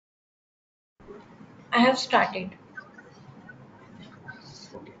I have started.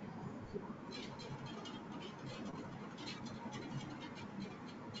 Okay.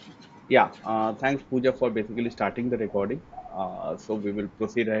 Yeah. Thanks, Pooja, for basically starting the recording. So we will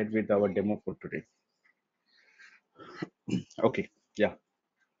proceed ahead with our demo for today. Okay. Yeah.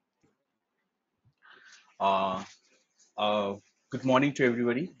 Uh, uh, Good morning to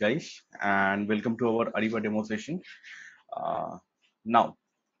everybody, guys, and welcome to our Ariba demo session. Now,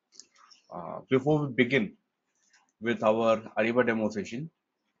 before we begin with our Ariba demo session,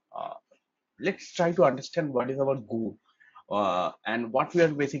 uh, let's try to understand what is our goal and what we are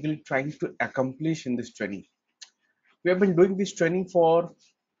basically trying to accomplish in this training. We have been doing this training for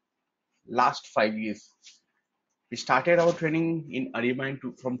last 5 years. We started our training in Ariba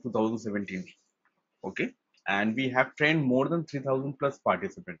from 2017. Okay, and we have trained more than 3,000 plus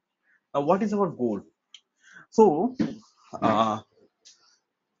participants. Now, what is our goal? So, uh,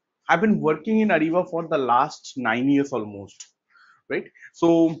 I've been working in Ariba for the last 9 years almost, right?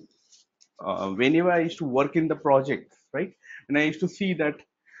 So, whenever I used to work in the project, right, and I used to see that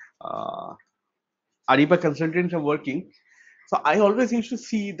uh, Ariba consultants are working, so I always used to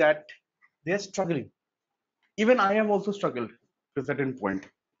see that they are struggling. Even I have also struggled to a certain point.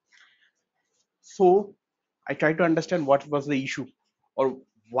 So I try to understand what was the issue or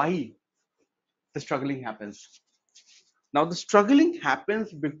why the struggling happens. Now, the struggling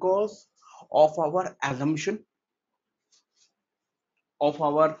happens because of our assumption, of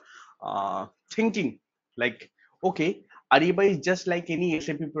our thinking. Like, okay, Ariba is just like any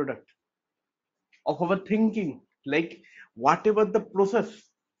SAP product. Of our thinking, like whatever the process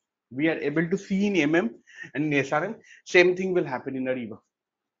we are able to see in MM and in SRM, same thing will happen in Ariba.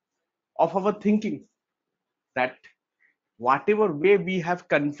 Of our thinking that whatever way we have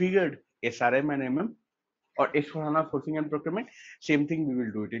configured SRM and MM or S/4HANA sourcing and procurement, same thing we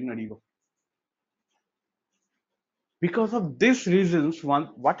will do it in Ariba. Because of these reasons,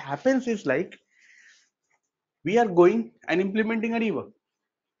 what happens is like we are going and implementing Ariba.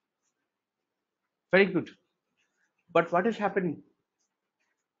 Very good. But what is happening?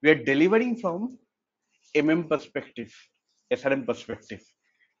 We are delivering from MM perspective, SRM perspective.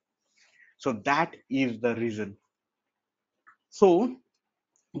 So that is the reason. So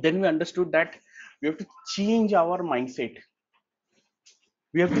then we understood that we have to change our mindset.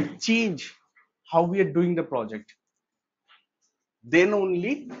 We have to change how we are doing the project. Then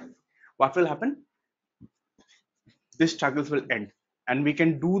only what will happen? These struggles will end and we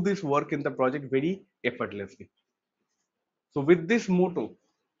can do this work in the project very effortlessly. So with this motto,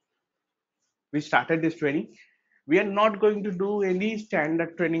 we started this training. We are not going to do any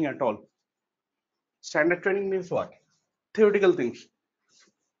standard training at all. Standard training means what? Theoretical things.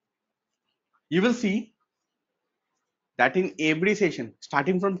 You will see that in every session,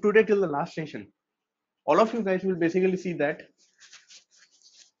 starting from today till the last session, all of you guys will basically see that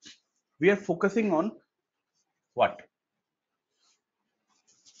we are focusing on what?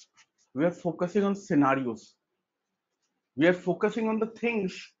 We are focusing on scenarios. We are focusing on the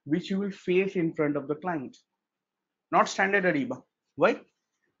things which you will face in front of the client, not standard Ariba. Why?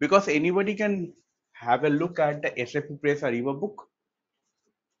 Because anybody can have a look at the SAP Press Ariba book,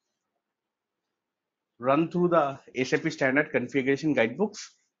 run through the SAP standard configuration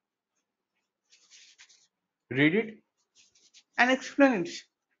guidebooks, read it, and explain it.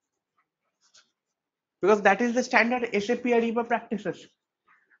 Because that is the standard SAP Ariba practices.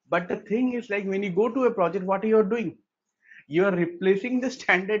 But the thing is, like when you go to a project, what you are doing? You are replacing the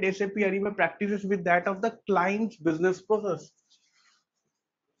standard SAP Ariba practices with that of the client's business process.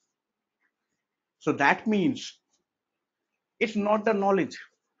 So that means it's not the knowledge.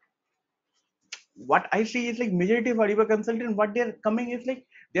 What I see is like majority of Ariba consultant, what they're coming is like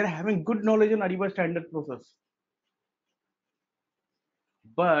they're having good knowledge on Ariba standard process.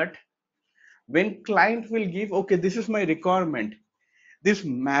 But when client will give, okay, this is my requirement, this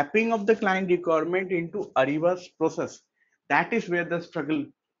mapping of the client requirement into Ariba's process, that is where the struggle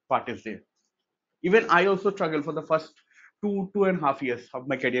part is there. Even I also struggled for the first 2.5 years of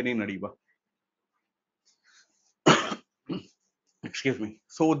my career in Ariba. Excuse me.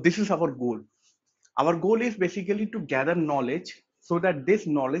 So this is our goal. Our goal is basically to gather knowledge so that this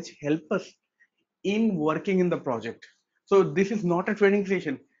knowledge help us in working in the project. So this is not a training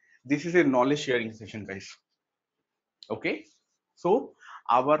session. This is a knowledge sharing session, guys. Okay. So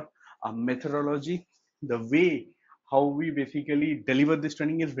our methodology, the way how we basically deliver this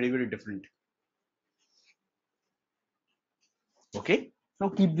training is very, very different. Okay. Now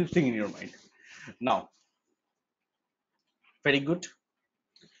keep this thing in your mind. Now, very good.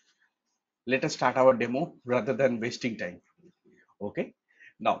 Let us start our demo rather than wasting time. Okay.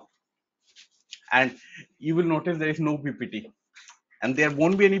 Now, and you will notice there is no PPT, and there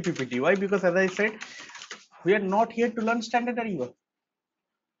won't be any PPT. Why? Because as I said, we are not here to learn standard Ariba.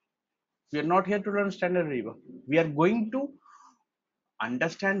 We are not here to learn standard Ariba. We are going to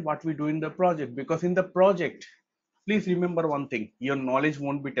understand what we do in the project, because in the project, please remember one thing: your knowledge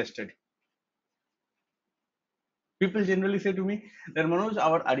won't be tested. People generally say to me that Manoj,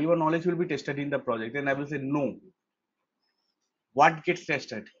 our Ariba knowledge will be tested in the project, and I will say no. What gets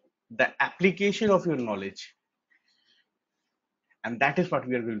tested? The application of your knowledge, and that is what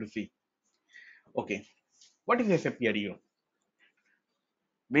we are going to see. Okay, what is SAP Ariba?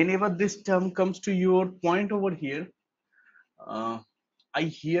 Whenever this term comes to your point over here, uh, I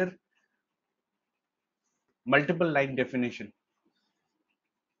hear multiple line definition.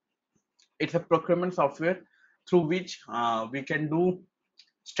 It's a procurement software through which we can do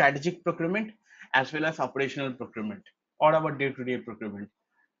strategic procurement as well as operational procurement or our day-to-day procurement.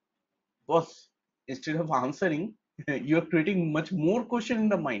 Boss, instead of answering, you are creating much more question in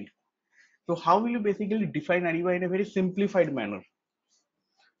the mind. So how will you basically define Ariba in a very simplified manner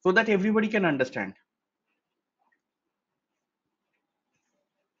so that everybody can understand?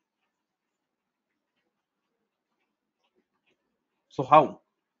 So how?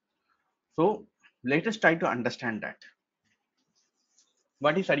 So let us try to understand that.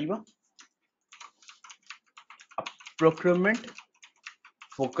 What is Ariba? A procurement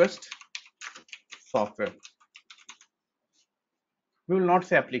focused software. We will not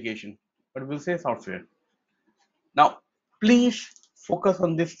say application, but we'll say software. Now, please focus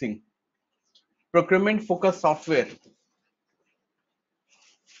on this thing. Procurement focused software,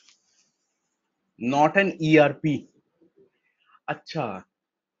 not an ERP. Acha.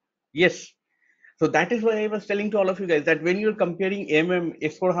 Yes. So that is why I was telling to all of you guys that when you're comparing MM,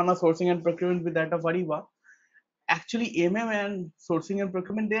 S4 HANA sourcing and procurement with that of Ariba, actually MM and sourcing and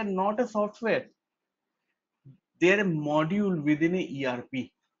procurement, they are not a software. They are a module within a ERP.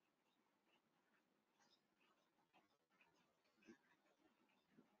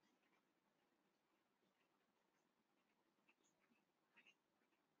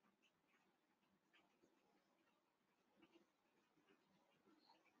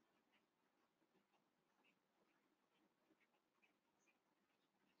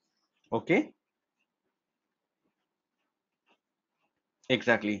 Okay.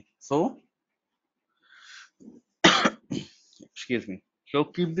 Exactly. So, excuse me. So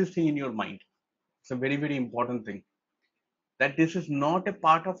keep this thing in your mind. It's a very, very important thing that this is not a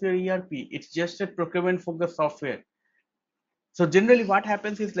part of your ERP. It's just a procurement focused software. So generally what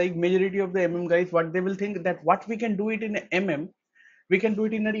happens is like majority of the MM guys, what they will think that what we can do it in MM, we can do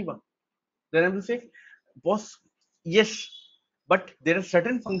it in Ariba. Then I will say, boss, yes, but there are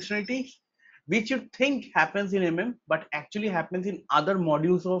certain functionalities which you think happens in MM, but actually happens in other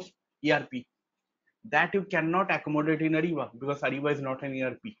modules of ERP that you cannot accommodate in Ariba because Ariba is not an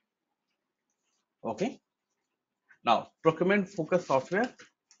ERP. Okay. Now, procurement focused software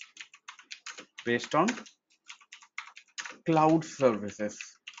based on cloud services.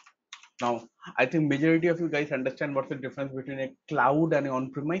 Now, I think majority of you guys understand what's the difference between a cloud and an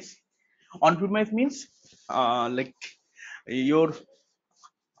on-premise. On-premise means like your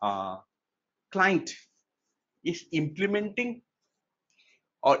uh, client is implementing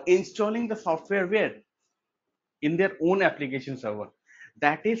or installing the software where in their own application server.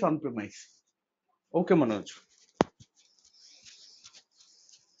 That is on-premise. Okay, Manoj.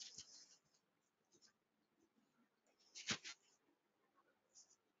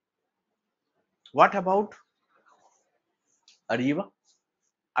 What about Ariba?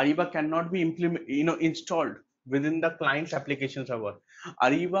 Ariba cannot be installed within the client's application server.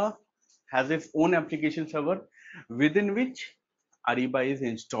 Ariba has its own application server within which Ariba is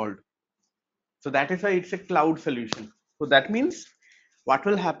installed. So that is why it's a cloud solution. So that means what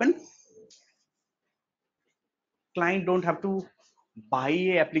will happen? Client don't have to buy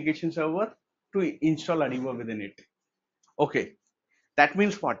a application server to install Ariba within it. Okay, that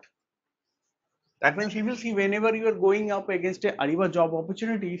means what? That means he will see whenever you are going up against a Ariba job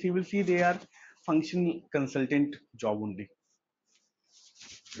opportunities, he will see they are functional consultant job only.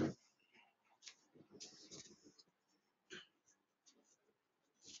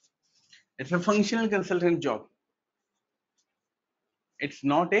 It's a functional consultant job. It's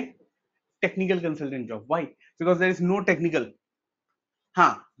not a technical consultant job. Why? Because there is no technical.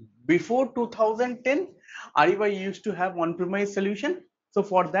 Huh. Before 2010, Ariba used to have on-premise solution. So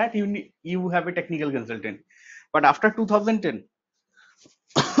for that, you have a technical consultant. But after 2010,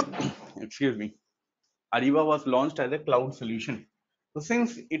 excuse me, Ariba was launched as a cloud solution. So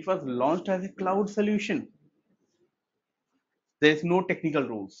since it was launched as a cloud solution, there is no technical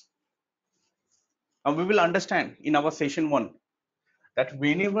roles. And we will understand in our session one that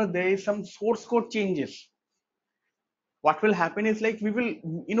whenever there is some source code changes, what will happen is like we will,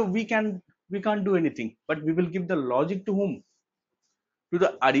 we can't do anything, but we will give the logic to whom? To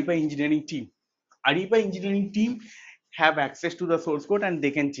the Ariba engineering team. Ariba engineering team have access to the source code and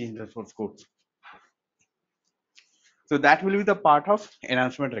they can change the source code. So that will be the part of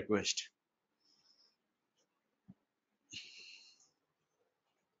enhancement request.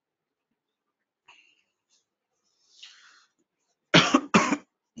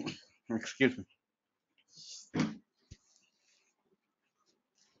 Excuse me.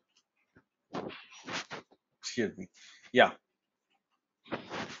 Excuse me. Yeah,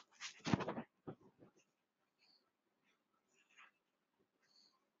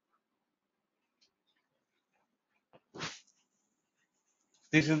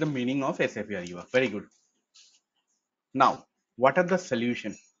 this is the meaning of SAP Ariba. Very good. Now, what are the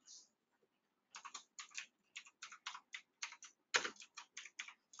solution?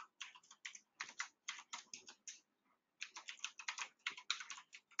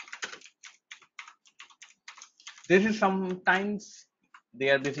 This is sometimes they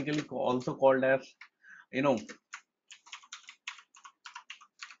are basically also called as, you know,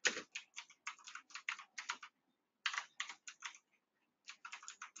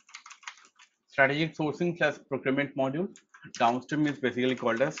 strategic sourcing plus procurement module. Downstream is basically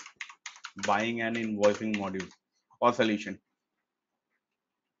called as buying and invoicing module or solution.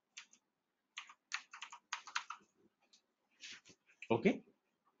 Okay.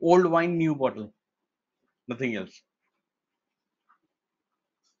 Old wine, new bottle. Nothing else.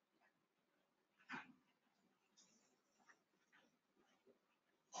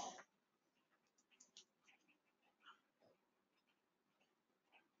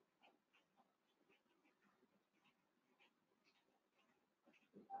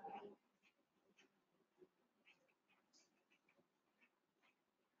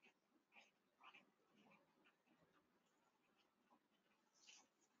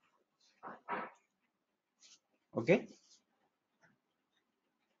 Okay.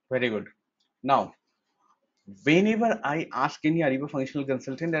 Very good. Now, whenever I ask any Ariba functional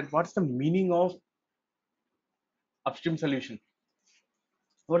consultant that what's the meaning of upstream solution,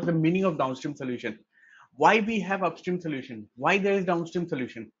 what's the meaning of downstream solution, why we have upstream solution, why there is downstream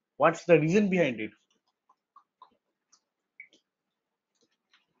solution, what's the reason behind it,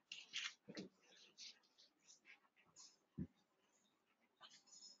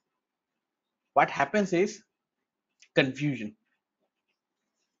 what happens is confusion,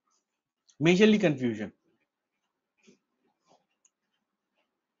 majorly confusion.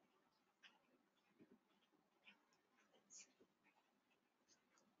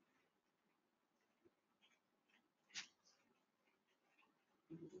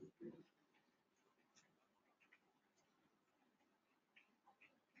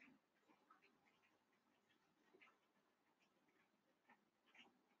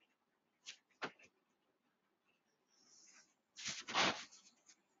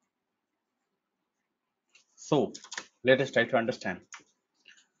 So let us try to understand.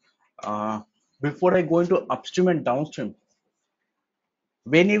 Uh, Before I go into upstream and downstream,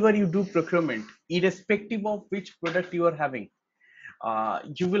 whenever you do procurement, irrespective of which product you are having,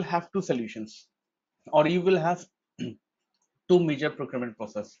 you will have two solutions, or you will have two major procurement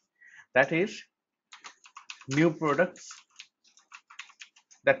process. That is new products.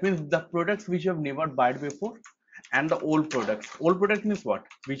 That means the products which you have never bought before, and the old products. Old product means what?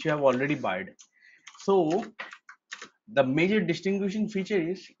 Which you have already bought. So the major distinguishing feature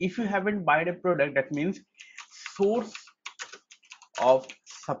is if you haven't bought a product, that means source of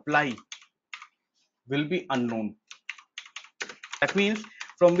supply will be unknown. That means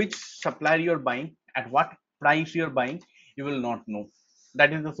from which supplier you are buying, at what price you are buying, you will not know.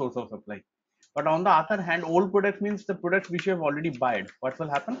 That is the source of supply. But on the other hand, old product means the products which you have already bought. What will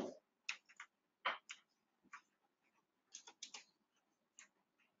happen?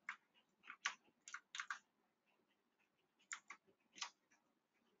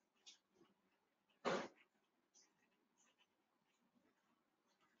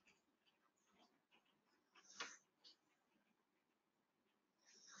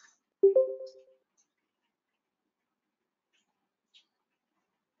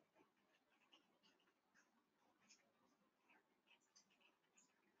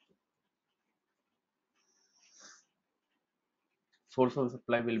 Source of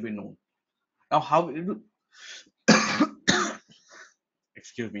supply will be known. Now, how will you,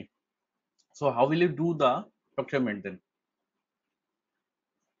 excuse me. So, how will you do the procurement then?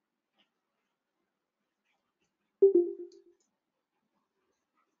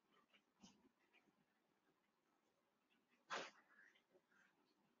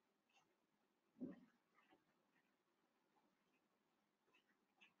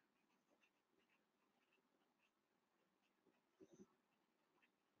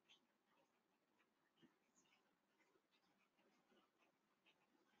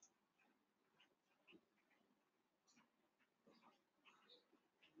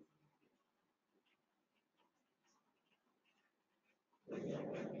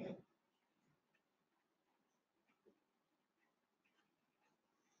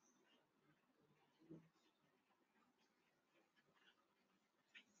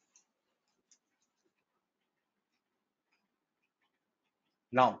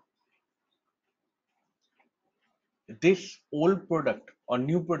 Now, this old product or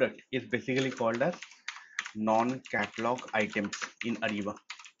new product is basically called as non-catalog items in Ariba.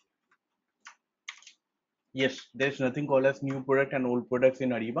 Yes, there's nothing called as new product and old products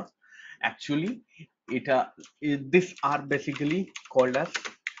in Ariba. Actually, these are basically called as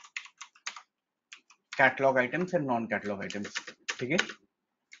catalog items and non-catalog items. Okay.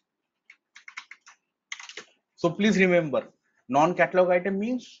 So please remember, non-catalog item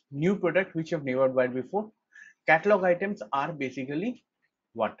means new product which you have never bought before. Catalog items are basically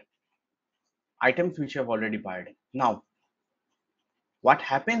what? Items which you have already bought. Now, what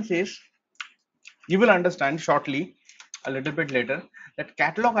happens is you will understand shortly a little bit later that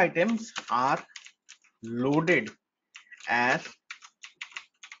catalog items are loaded as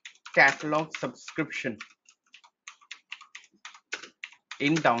catalog subscription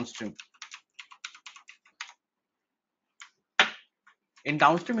in downstream. In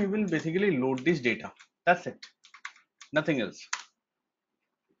downstream, we will basically load this data. That's it. Nothing else.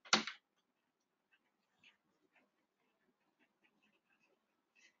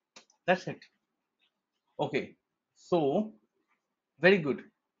 That's it. Okay. So very good.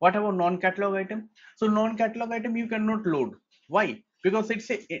 What about non-catalog item? So non-catalog item you cannot load. Why? Because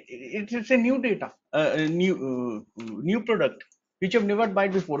it's a new data, a new product which you've never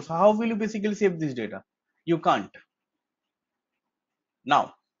bought before. So how will you basically save this data? You can't.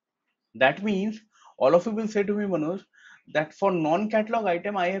 Now that means all of you will say to me, Manoj, that for non-catalog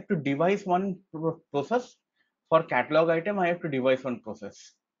item I have to devise one process. For catalog item I have to devise one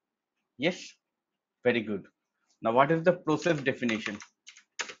process. Yes, very good. Now what is the process definition?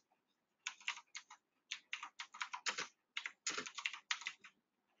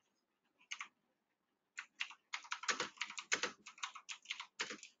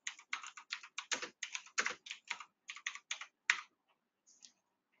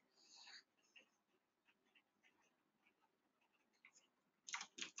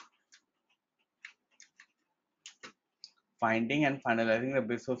 Finding and finalizing the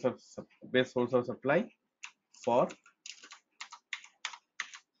best source of supply for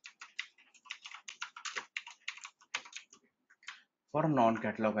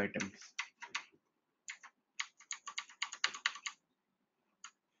non-catalog items.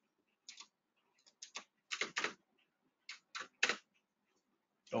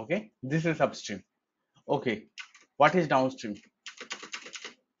 Okay, this is upstream. Okay, what is downstream?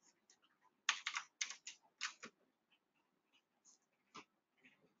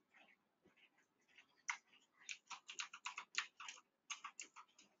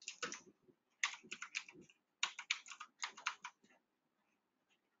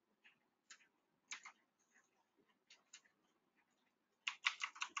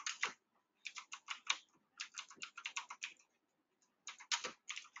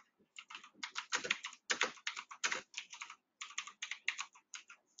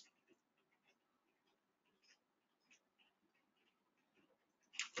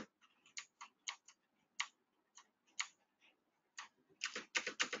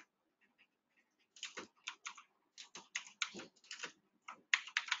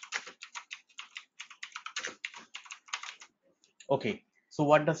 Okay, so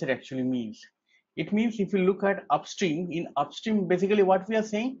what does it actually mean? It means if you look at upstream, in upstream, basically what we are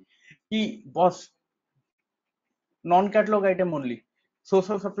saying, boss, non-catalog item only. Source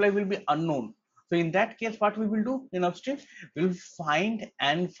of supply will be unknown. So in that case, what we will do in upstream, we will find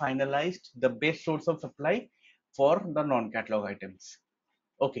and finalize the best source of supply for the non-catalog items.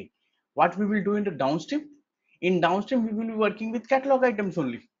 Okay, what we will do in the downstream? In downstream, we will be working with catalog items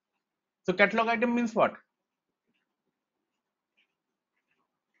only. So catalog item means what?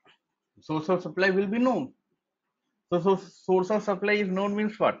 Source of supply will be known. So source of supply is known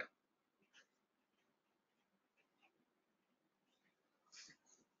means what?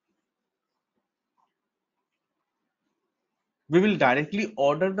 We will directly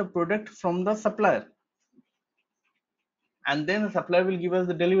order the product from the supplier, and then the supplier will give us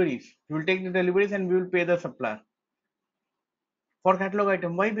the deliveries. We will take the deliveries and we will pay the supplier for catalog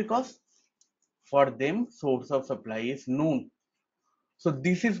item. Why? Because for them source of supply is known. So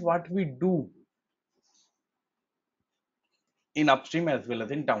this is what we do in upstream as well as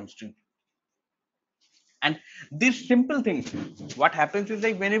in downstream. And this simple thing, what happens is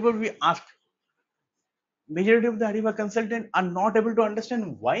like whenever we ask, majority of the Ariba consultant are not able to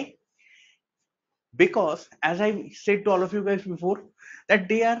understand why. Because as I said to all of you guys before, that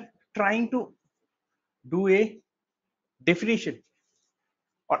they are trying to do a definition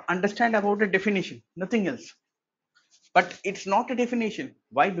or understand about a definition, nothing else. But it's not a definition.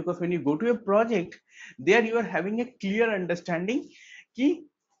 Why? Because when you go to a project, there you are having a clear understanding Key,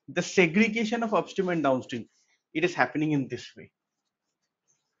 the segregation of upstream and downstream, it is happening in this way.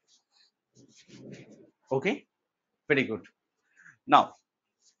 Okay, very good. Now,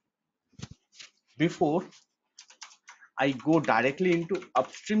 before I go directly into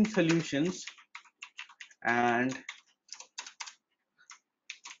upstream solutions and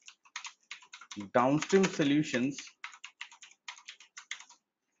downstream solutions,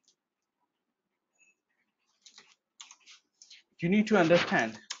 you need to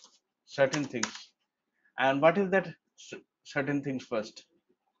understand certain things. And what is that certain things first?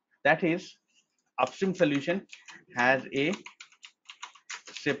 That is, upstream solution has a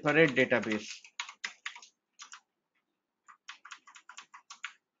separate database.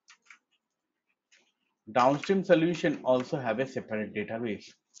 Downstream solution also have a separate database.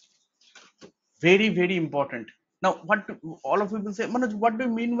 Very, very important. Now, what all of you will say, Manoj, what do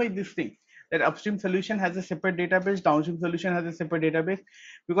you mean by this thing? That upstream solution has a separate database, downstream solution has a separate database.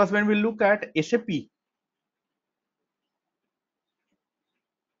 Because when we look at SAP,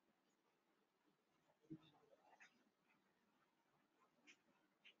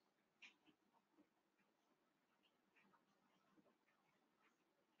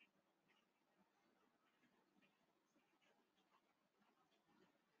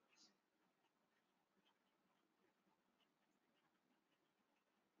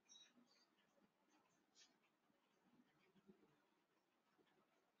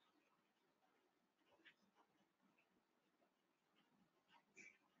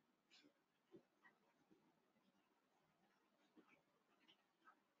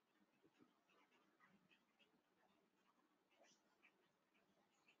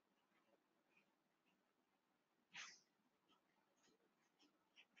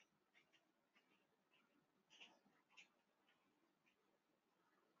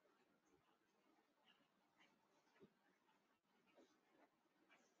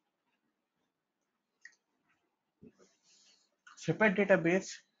 separate database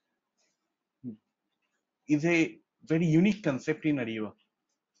is a very unique concept in Ariba.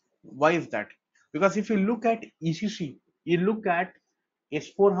 Why is that? Because if you look at ECC, you look at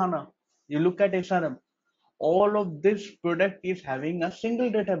S4 HANA, you look at SRM, all of this product is having a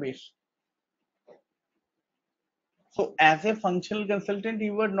single database. So as a functional consultant,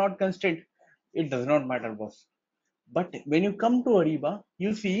 you were not constrained. It does not matter, boss. But when you come to Ariba,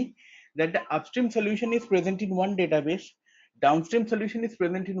 you see that the upstream solution is present in one database, downstream solution is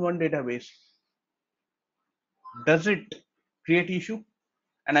present in one database. Does it create issue?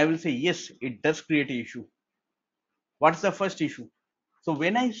 And I will say yes, it does create an issue. What's the first issue? So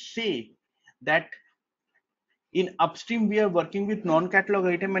when I say that in upstream we are working with non-catalog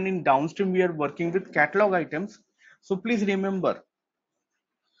item and in downstream we are working with catalog items, so please remember,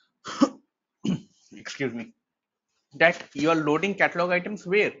 excuse me, that you are loading catalog items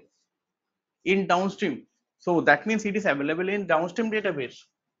where? In downstream. So that means it is available in downstream database.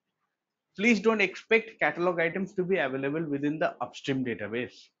 Please don't expect catalog items to be available within the upstream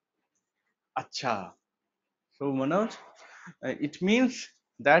database. Acha. So Manoj, it means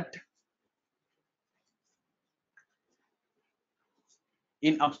that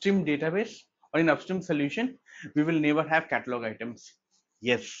in upstream database or in upstream solution, we will never have catalog items.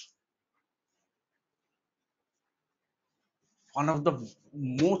 Yes. One of the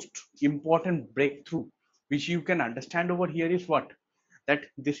most important breakthrough which you can understand over here is what? That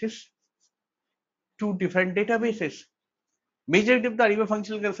this is two different databases. Majority of the Ariba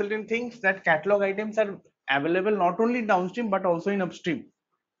functional consultant thinks that catalog items are available not only in downstream but also in upstream.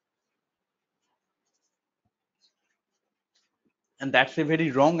 And that's a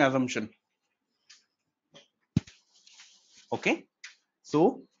very wrong assumption. Okay.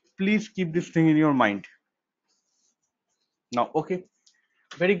 So please keep this thing in your mind. Now, okay,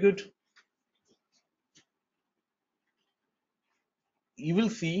 very good. You will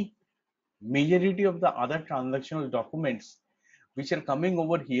see majority of the other transactional documents which are coming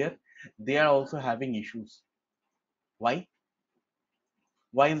over here, they are also having issues. Why?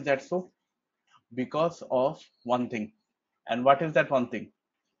 Why is that so? Because of one thing. And what is that one thing?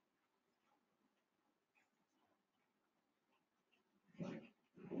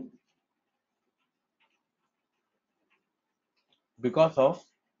 Because of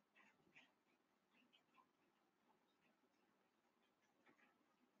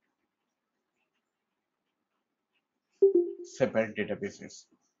separate databases.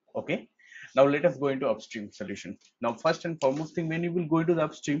 Okay. Now let us go into upstream solution. Now, first and foremost thing, when you will go into the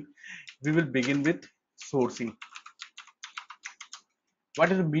upstream, we will begin with sourcing.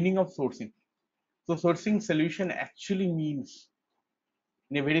 What is the meaning of sourcing? So sourcing solution actually means,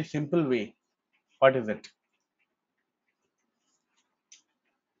 in a very simple way, what is it?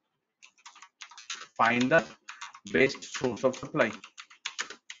 find the best source of supply.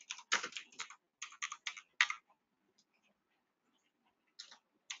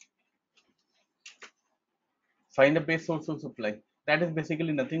 Find the best source of supply. That is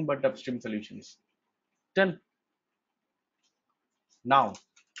basically nothing but upstream solutions. Done. Now,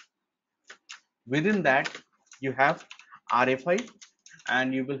 within that, you have RFI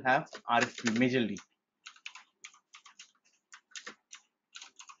and you will have RFP majorly.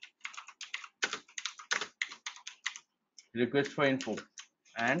 Request for info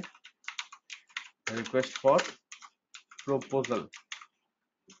and request for proposal.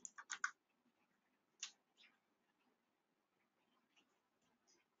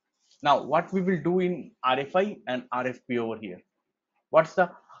 Now, what we will do in RFI and RFP over here? What's the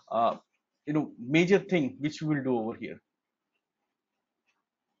major thing which we will do over here?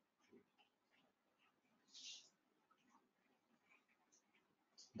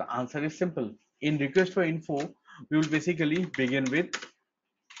 The answer is simple. In request for info, we will basically begin with,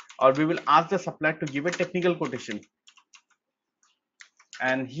 or we will ask the supplier to give a technical quotation.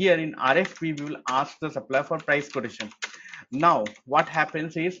 And here in RFP, we will ask the supplier for price quotation. Now, what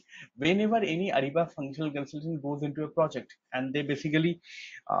happens is whenever any Ariba functional consultant goes into a project and they basically,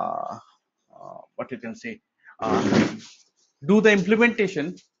 what you can say, do the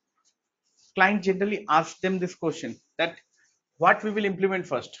implementation, client generally asks them this question that what we will implement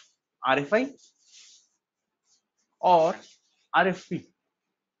first, RFI or RFP.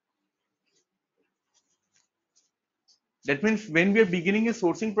 That means when we are beginning a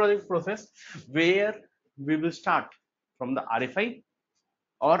sourcing project process, where we will start from the RFI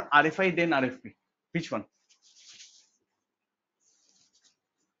or RFI then RFP. Which one?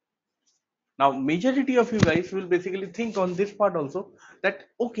 Now, majority of you guys will basically think on this part also that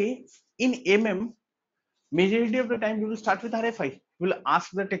okay, in MM, majority of the time we will start with RFI. We will ask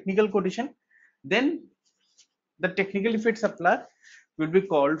the technical quotation, then the technical fit supplier will be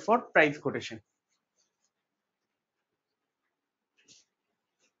called for price quotation.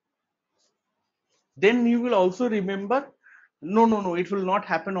 Then you will also remember, no, it will not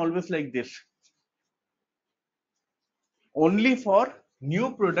happen always like this. Only for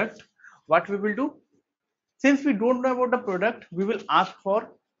new product, what we will do, since we don't know about the product, we will ask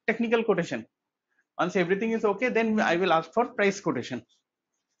for technical quotation. Once everything is okay, then I will ask for price quotation.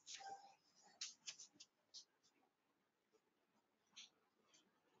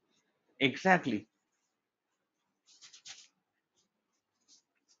 Exactly.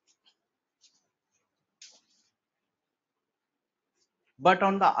 But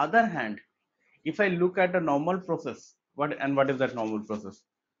on the other hand, if I look at a normal process, what is that normal process?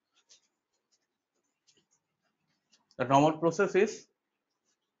 The normal process is,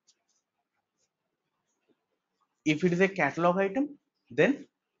 if it is a catalog item, then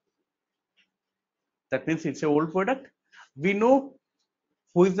that means it's a old product. We know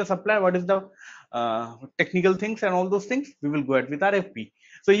who is the supplier, what is the technical things and all those things. We will go ahead with RFP.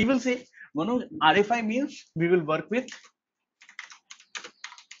 So you will say, Manoj, RFI means we will work with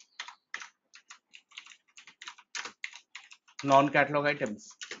non-catalog items,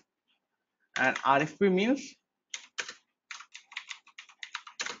 and RFP means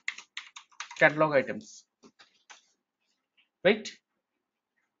catalog items, right?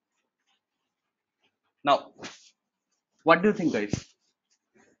 Now, what do you think, guys?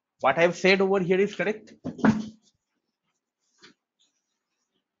 What I have said over here is correct?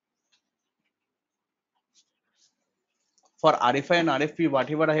 For RFI and RFP,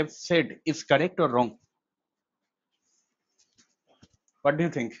 whatever I have said is correct or wrong? What do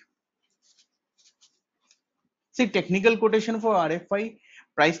you think? See, technical quotation for RFI,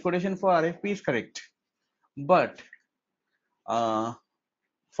 price quotation for RFP is correct, but uh,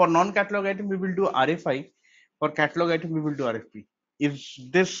 for non-catalog item we will do RFI. For catalog item we will do RFP. Is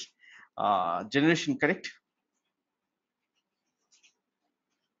this generation correct?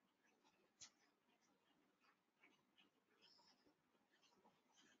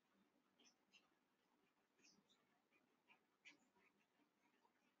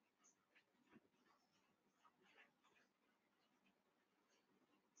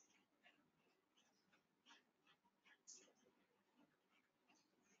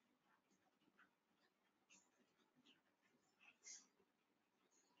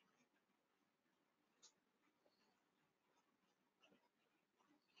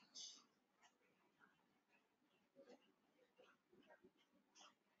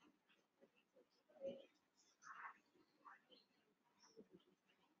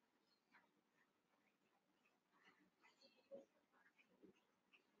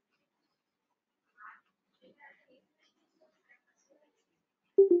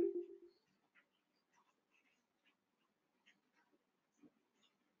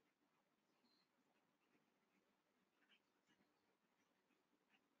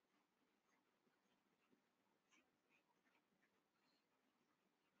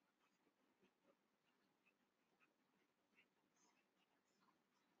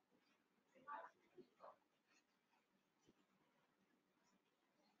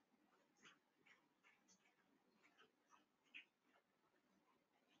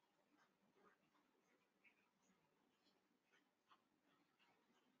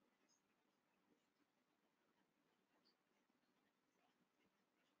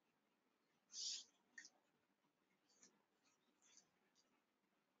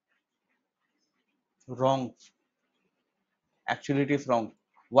 Wrong. Actually, it is wrong.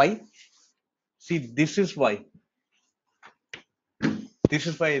 Why? See, this is why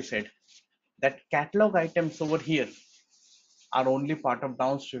I said that catalog items over here are only part of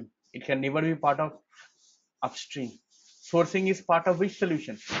downstream. It can never be part of upstream. Sourcing is part of which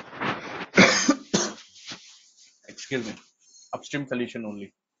solution? Excuse me. Upstream solution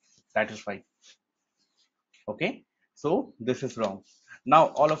only. That is why. Okay. So this is wrong. Now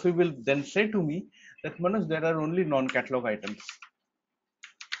all of you will then say to me that Manoj, there are only non-catalog items.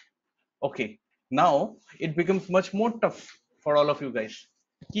 Okay. Now it becomes much more tough for all of you guys.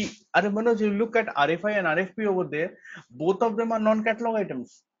 Ki, Are Manoj, you look at RFI and RFP over there, both of them are non-catalog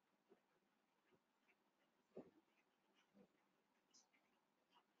items.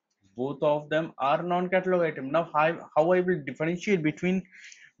 Both of them are non-catalog item. Now, how I will differentiate between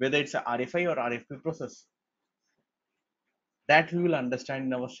whether it's a RFI or RFP process? That we will understand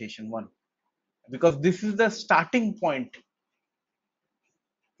in our session one, because this is the starting point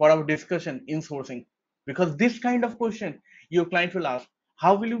for our discussion in sourcing. Because this kind of question your client will ask,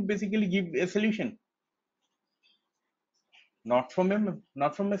 how will you basically give a solution? Not from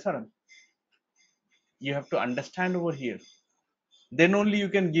not from SRM. You have to understand over here. Then only you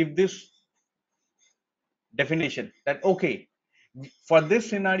can give this definition that okay, for this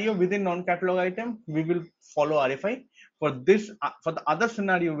scenario within non-catalog item we will follow RFI. For this for the other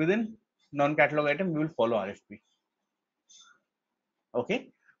scenario within non-catalog item we will follow RFP.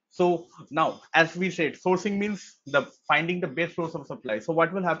 Okay. So now, as we said, sourcing means the finding the best source of supply. So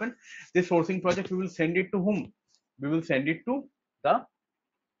what will happen? This sourcing project we will send it to whom? We will send it to the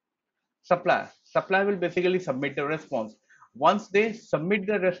supplier. Supplier will basically submit the response. Once they submit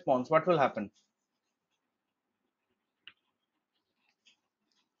the response, what will happen?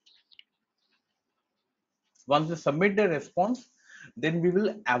 Once they submit the response, then we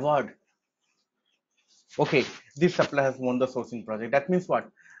will award. Okay, this supplier has won the sourcing project. That means what?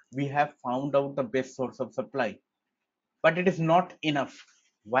 We have found out the best source of supply. But it is not enough.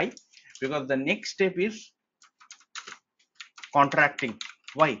 Why? Because the next step is contracting.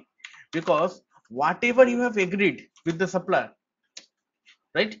 Why? Because whatever you have agreed with the supplier,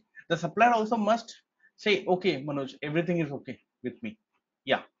 right? The supplier also must say, okay, Manoj, everything is okay with me.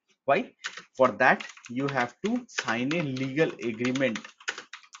 Yeah. Why? For that, you have to sign a legal agreement.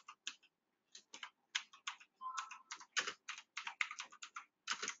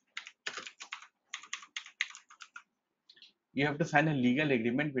 You have to sign a legal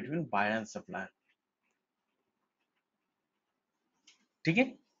agreement between buyer and supplier.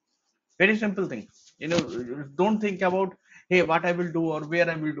 Okay? Very simple thing. Don't think about, hey, what I will do or where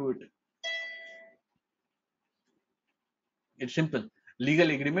I will do it. It's simple. Legal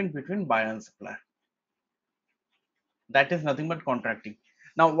agreement between buyer and supplier. That is nothing but contracting.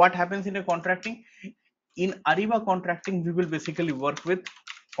 Now, what happens in a contracting? In Ariba contracting, we will basically work with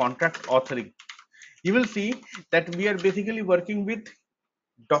contract authoring. You will see that we are basically working with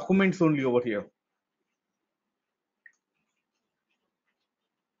documents only over here.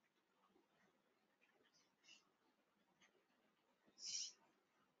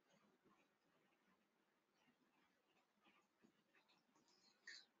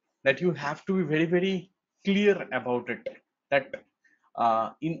 That you have to be very, very clear about it. That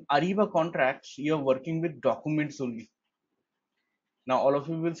in Ariba contracts, you are working with documents only. Now, all of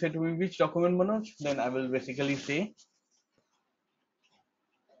you will say to me, which document, Manoj? Then I will basically say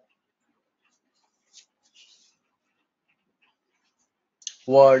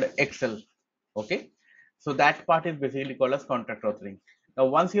Word, Excel. Okay. So that part is basically called as contract authoring. Now,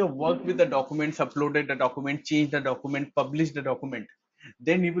 once you have worked with the documents, uploaded the document, changed the document, published the document,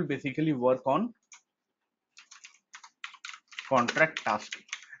 then you will basically work on contract task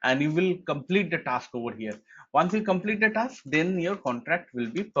and you will complete the task over here. Once you complete the task, then your contract will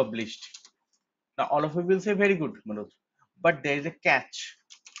be published. Now, all of you will say, very good, Manoj. But there is a catch.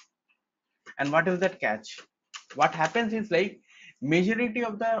 And what is that catch? What happens is like majority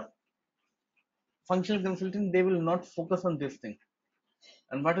of the functional consultant, they will not focus on this thing.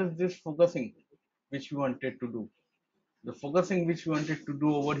 And what is this focusing which we wanted to do? The focusing which we wanted to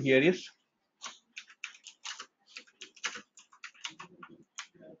do over here is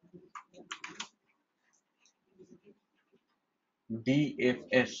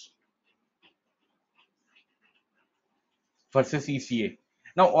DFS versus ECA.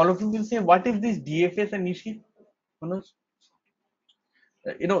 Now, all of you will say, what is this DFS and ECA? Manoj?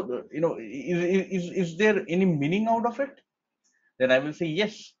 Is there any meaning out of it? Then I will say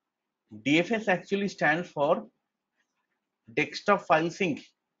yes. DFS actually stands for desktop file sync.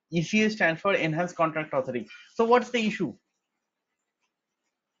 ECA stands for enhanced contract authoring. So what's the issue?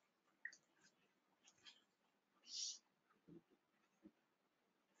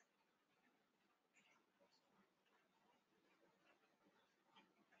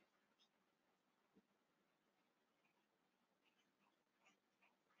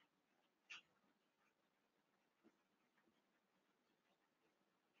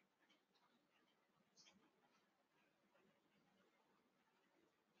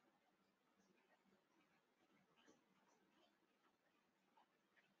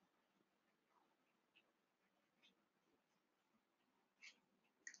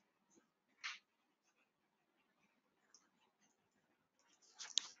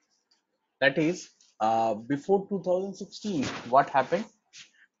 That is, before 2016, what happened?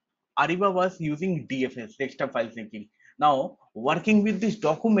 Ariba was using DFS, desktop file syncing. Now, working with these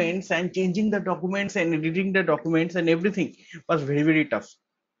documents and changing the documents and editing the documents and everything was very, very tough.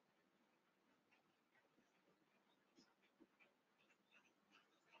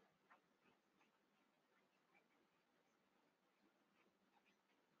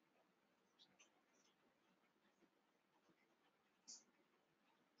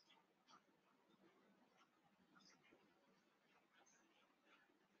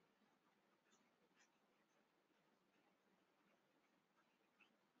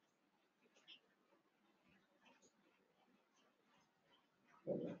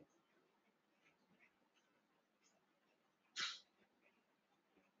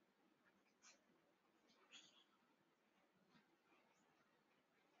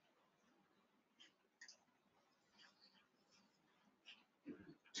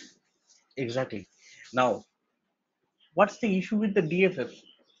 Exactly. Now, what's the issue with the DFS?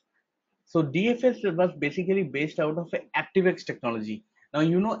 So DFS was basically based out of a ActiveX technology. Now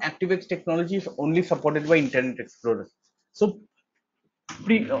you know ActiveX technology is only supported by Internet Explorer. So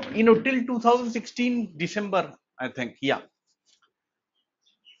till 2016 December, I think, yeah,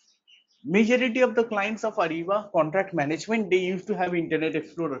 majority of the clients of Ariba contract management, they used to have Internet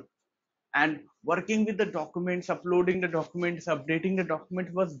Explorer, and working with the documents, uploading the documents, updating the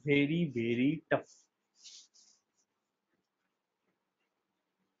document was very, very tough.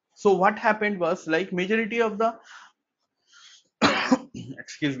 So what happened was, like, majority of the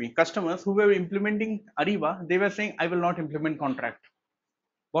excuse me, customers who were implementing Ariba, they were saying, I will not implement contract.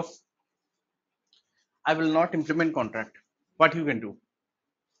 Boss, I will not implement contract. What you can do?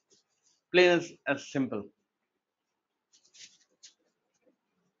 Plain as simple.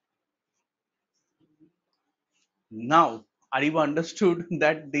 Now Ariba understood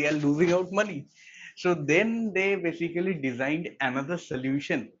that they are losing out money. So then they basically designed another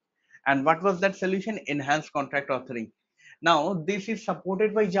solution. And what was that solution? Enhanced contract authoring. Now this is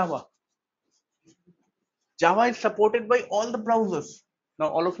supported by Java. Java is supported by all the browsers. Now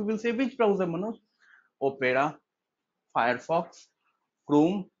all of you will say, which browser, Manoj? Opera, Firefox,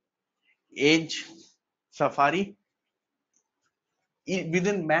 Chrome, Edge, Safari.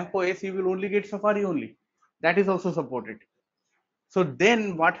 Within Mac OS, you will only get Safari only. That is also supported. So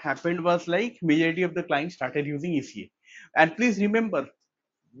then what happened was, like, majority of the clients started using ECA. And please remember,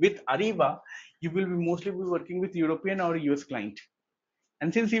 with Ariba, you will be mostly be working with European or US client.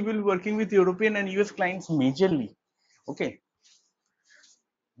 And since you will be working with European and US clients majorly, okay,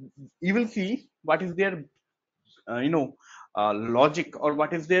 you will see what is their, logic, or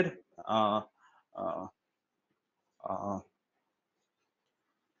what is their uh, uh, uh,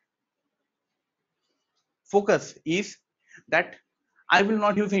 focus is that I will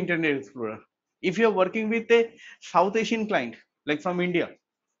not use Internet Explorer. If you are working with a South Asian client, like from India,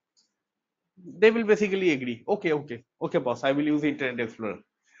 they will basically agree. Okay, okay, okay, boss, I will use Internet Explorer.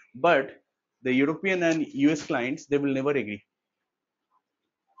 But the European and US clients, they will never agree.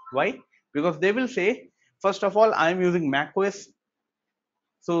 Why? Because they will say, first of all, I am using Mac OS,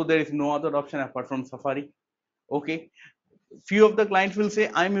 so there is no other option apart from Safari. Okay. Few of the clients will say,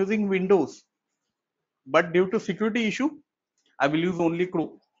 I am using Windows, but due to security issue, I will use only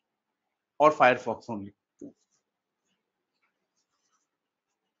Chrome or Firefox only.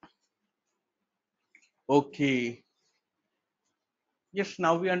 Okay. Yes,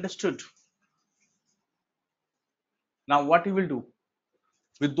 now we understood. Now what you will do?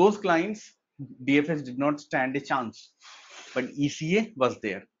 With those clients, DFS did not stand a chance, but ECA was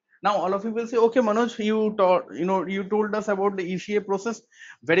there. Now all of you will say, okay, Manoj, you told us about the ECA process.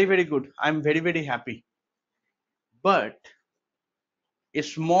 Very, very good. I'm very, very happy. But a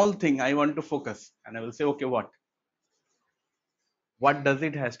small thing I want to focus, and I will say, okay, what? What does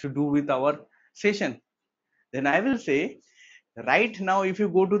it has to do with our session? Then I will say, right now, if you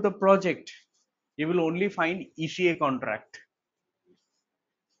go to the project, you will only find ECA contract.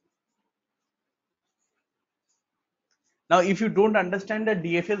 Now, if you don't understand the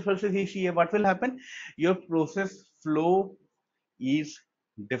DFS versus ECA, what will happen? Your process flow is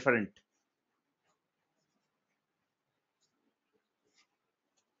different.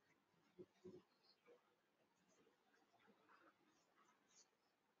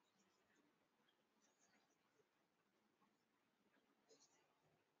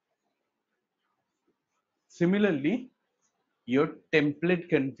 Similarly, your template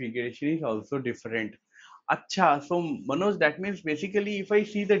configuration is also different. Acha, so Manoj, that means basically if I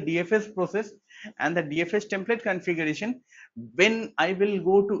see the DFS process and the DFS template configuration, when I will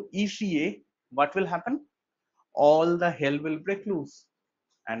go to ECA, what will happen? All the hell will break loose.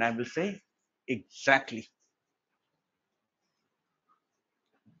 And I will say, Exactly.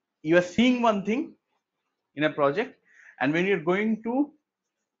 You are seeing one thing in a project, and when you're going to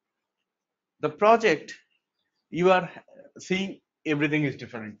the project, you are seeing everything is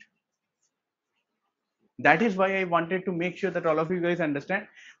different. That is why I wanted to make sure that all of you guys understand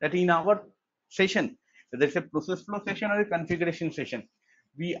that in our session, whether it's a process flow session or a configuration session,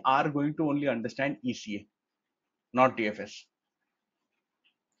 we are going to only understand ECA, not DFS.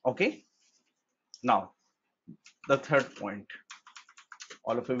 Okay. Now the third point,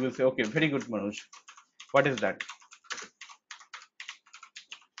 all of you will say, okay, very good, Manoj, what is that?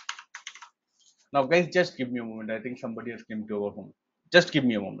 Now guys, just give me a moment. I think somebody has came to our home. Just give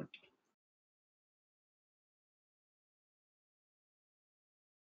me a moment.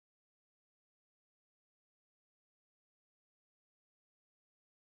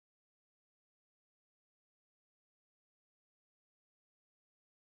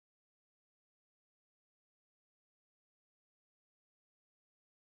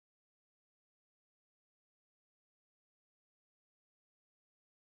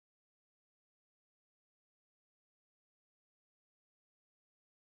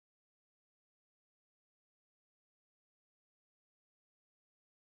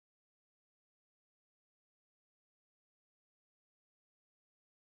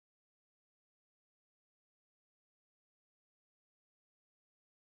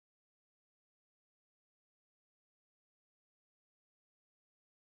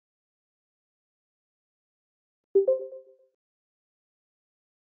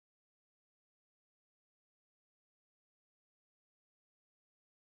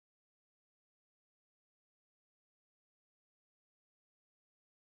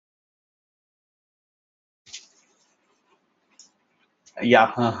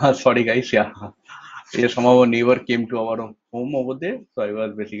 Yeah, sorry guys. Yeah, yeah. Somehow a neighbor came to our home over there, so I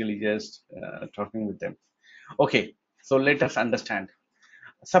was basically just talking with them. Okay, so let us understand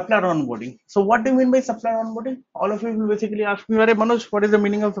supplier onboarding. So what do you mean by supplier onboarding? All of you will basically ask me, "Arey Manoj, what is the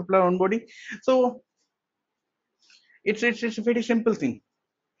meaning of supplier onboarding?" So it's a very simple thing.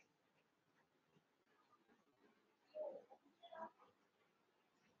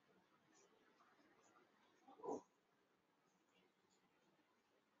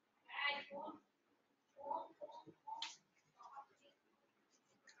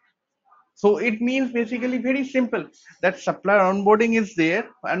 So it means basically very simple that supplier onboarding is there.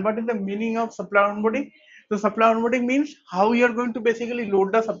 And what is the meaning of supplier onboarding? So supplier onboarding means how you are going to basically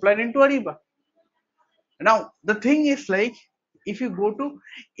load the supplier into Ariba. Now the thing is like if you go to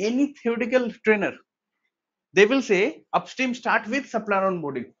any theoretical trainer, they will say upstream start with supplier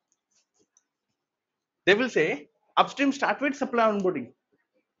onboarding. They will say upstream start with supplier onboarding.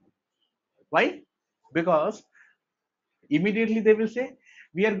 Why? Because immediately they will say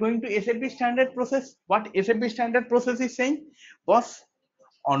we are going to SAP standard process. What SAP standard process is saying? Boss,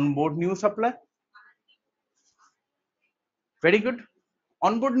 onboard new supplier. Very good.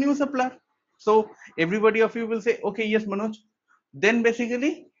 Onboard new supplier. So everybody of you will say, okay, yes, Manoj. Then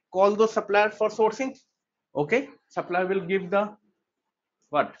basically call those suppliers for sourcing. Okay, supplier will give the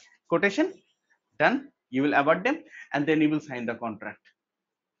what quotation. Done. You will award them, and then you will sign the contract.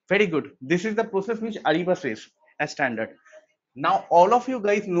 Very good. This is the process which Ariba says as standard. Now all of you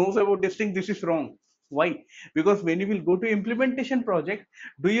guys knows about this thing. This is wrong. Why? Because when you will go to implementation project,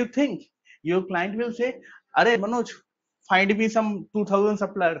 do you think your client will say, "Arey Manoj, find me some 2000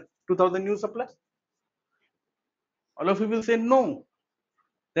 supplier, 2000 new supplier"? All of you will say no.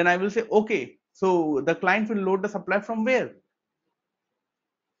 Then I will say, okay. So the client will load the supplier from where?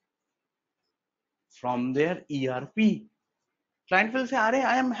 From their ERP. Client will say, "Arey,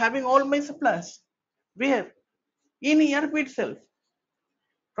 I am having all my suppliers." Where? In ERP itself.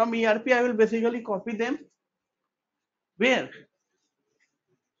 From ERP, I will basically copy them. Where?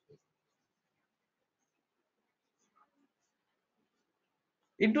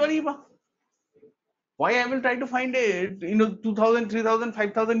 Into Ariba. Why I will try to find a 2000, 3000,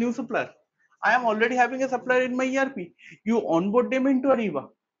 5000 new supplier? I am already having a supplier in my ERP. You onboard them into Ariba.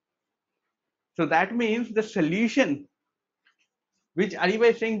 So that means the solution which Ariba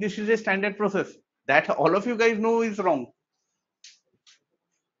is saying this is a standard process that all of you guys know is wrong.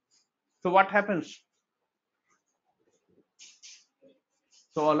 So what happens?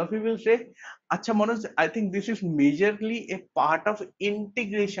 So all of you will say, Acha Manoj, I think this is majorly a part of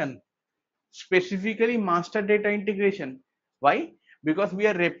integration, specifically master data integration. Why? Because we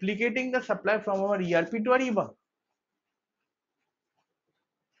are replicating the supply from our ERP to Ariba.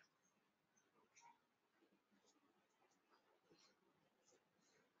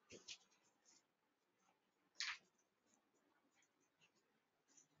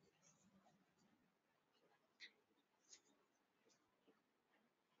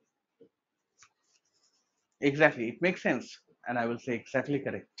 Exactly, it makes sense, and I will say exactly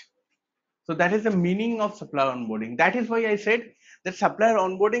correct. So that is the meaning of supplier onboarding. That is why I said that supplier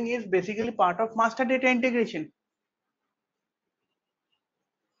onboarding is basically part of master data integration.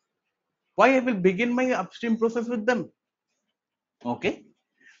 Why I will begin my upstream process with them. Okay,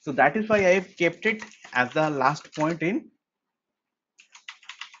 so that is why I have kept it as the last point in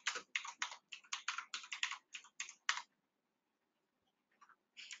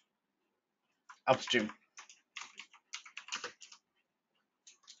upstream.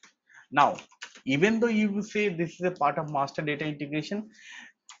 Now, even though you will say this is a part of master data integration,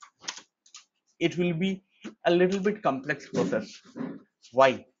 it will be a little bit complex process.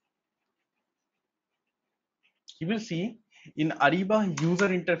 Why? You will see in Ariba user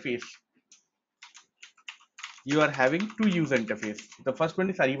interface, you are having two user interface. The first one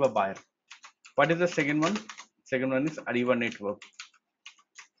is Ariba buyer. What is the second one? Second one is Ariba network.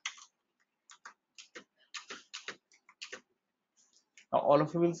 Now all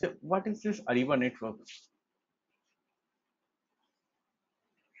of you will say, what is this Ariba network?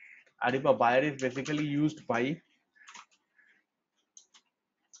 Ariba buyer is basically used by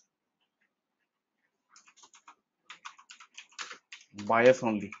buyers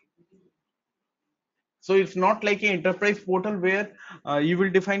only. So it's not like an enterprise portal where you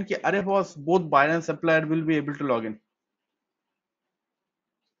will define कि अरे boss both buyer and supplier will be able to log in.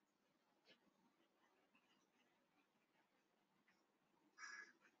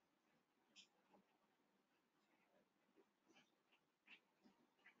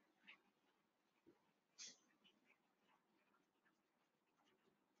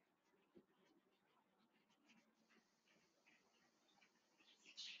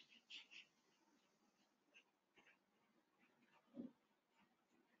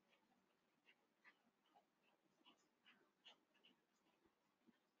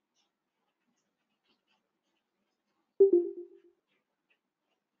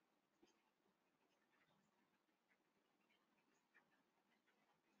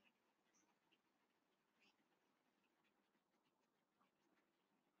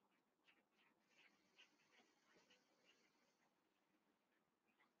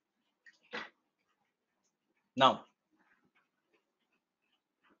 Now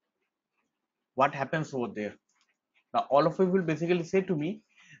what happens over there? Now all of you will basically say to me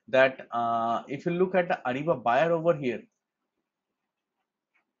that if you look at the Ariba buyer over here,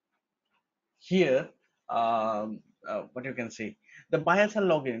 here what you can say, the buyers are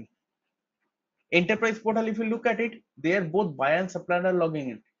logging in. Enterprise portal, if you look at it, they are both buyer and supplier are logging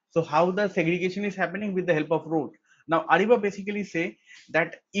in. So how the segregation is happening with the help of role. Now Ariba basically say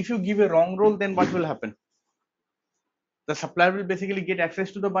that if you give a wrong role, then what will happen? The supplier will basically get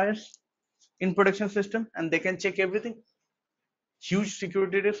access to the buyers in production system and they can check everything. Huge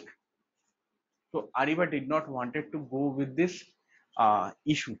security risk. So Ariba did not wanted to go with this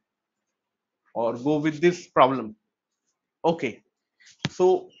issue or go with this problem. Okay,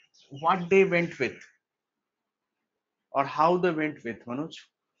 so what they went with or how they went with, Manoj?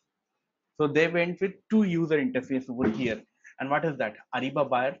 So they went with two user interface over here. And what is that? Ariba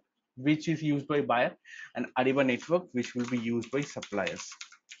buyer, which is used by buyer, and Ariba network, which will be used by suppliers.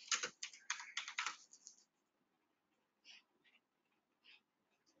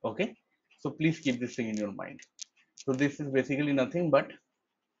 Okay, so please keep this thing in your mind. So this is basically nothing but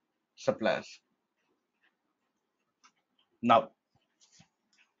suppliers. Now,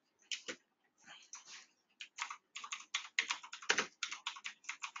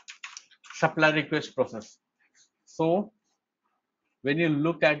 supplier request process. So when you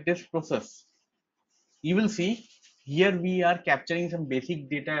look at this process, you will see here we are capturing some basic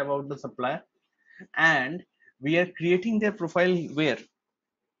data about the supplier and we are creating their profile where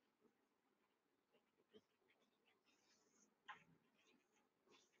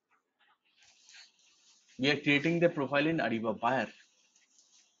we are creating the profile in Ariba buyer.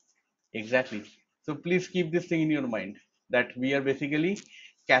 Exactly. So please keep this thing in your mind that we are basically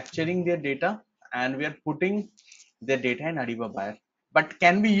capturing their data and we are putting their data in Ariba buyer. But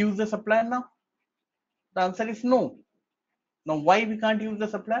can we use the supplier now? The answer is no. Now why we can't use the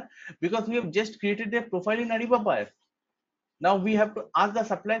supplier? Because we have just created their profile in Ariba buyer. Now we have to ask the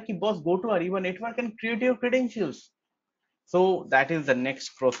supplier ki boss go to Ariba network and create your credentials. So that is the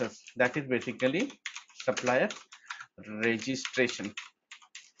next process. That is basically supplier registration.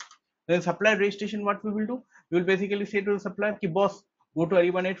 Then supplier registration, what we will do? We will basically say to the supplier, ki boss, go to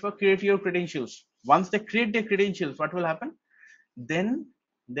Ariba network, create your credentials. Once they create their credentials, what will happen? Then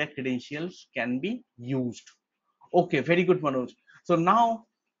their credentials can be used. Okay, very good, Manoj. So now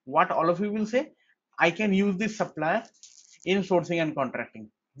what all of you will say? I can use this supplier in sourcing and contracting.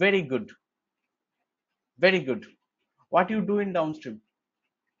 Very good. Very good. What you do in downstream?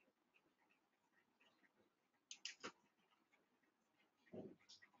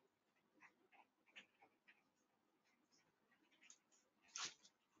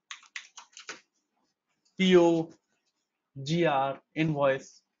 PO, GR,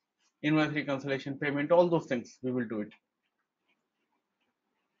 invoice reconciliation, payment, all those things. We will do it.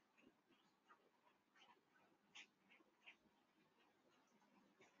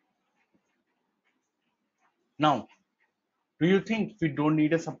 Now, do you think we don't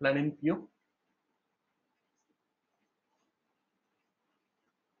need a supplier in PO?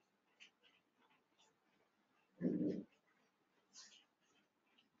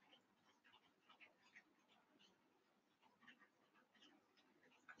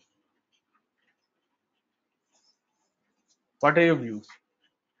 What are your views?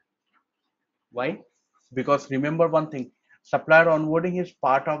 Why? Because remember one thing, supplier onboarding is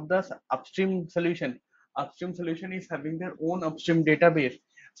part of the upstream solution. Upstream solution is having their own upstream database.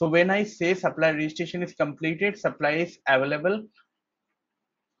 So when I say supply registration is completed, supply is available,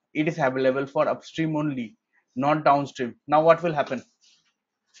 it is available for upstream only, not downstream. Now what will happen?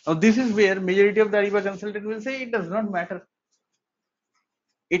 Now this is where majority of the Ariba consultant will say it does not matter.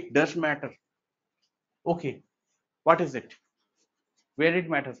 It does matter. Okay, what is it? Where it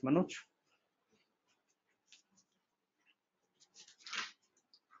matters, Manoj?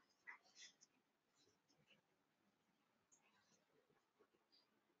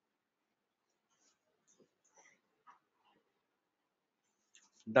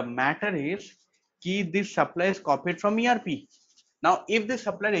 The matter is key this supply is copied from ERP. Now, if this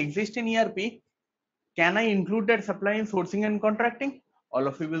supplier exists in ERP, can I include that supplier in sourcing and contracting? All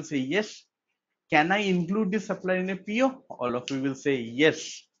of you will say yes. Can I include this supplier in a PO? All of you will say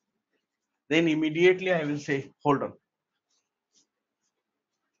yes. Then immediately I will say, hold on.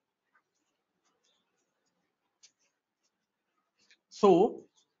 So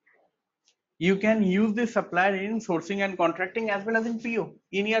you can use this supplier in sourcing and contracting as well as in PO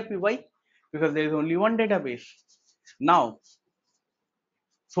in ERP. Why? Because there is only one database. Now,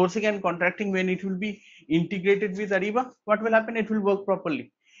 sourcing and contracting, when it will be integrated with Ariba, what will happen? It will work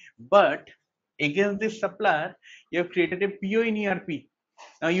properly. But against this supplier, you have created a PO in ERP.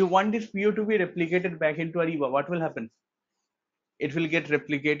 Now you want this PO to be replicated back into Ariba. What will happen? It will get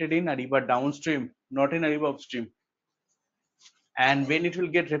replicated in Ariba downstream, not in Ariba upstream. And when it will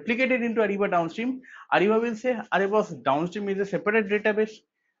get replicated into Ariba downstream, Ariba will say Ariba's downstream is a separate database.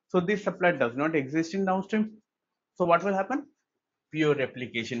 So this supplier does not exist in downstream. So what will happen? PO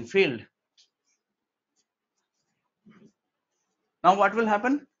replication failed. Now what will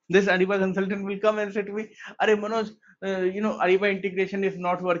happen? This Ariba consultant will come and say to me, "Are Manoj, Ariba integration is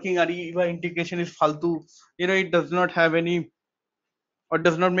not working. Ariba integration is faltu. It does not have any or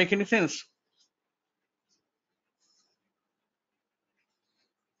does not make any sense."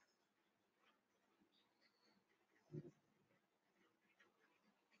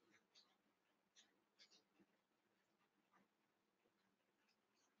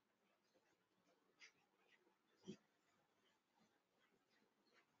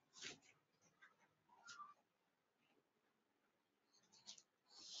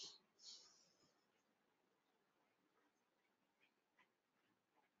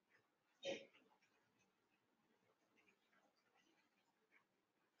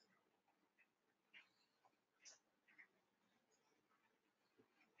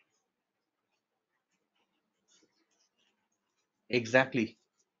 Exactly.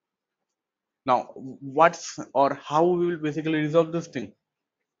 Now, what's or how we will basically resolve this thing?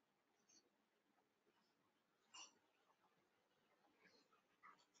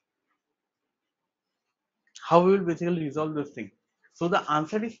 How we will basically resolve this thing? So the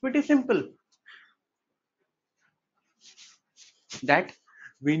answer is pretty simple. That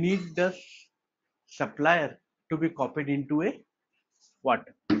we need the supplier to be copied into a what?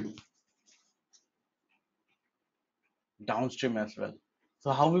 Downstream as well.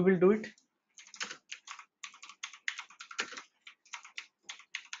 So how we will do it?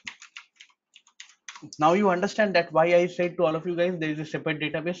 Now you understand that why I said to all of you guys there is a separate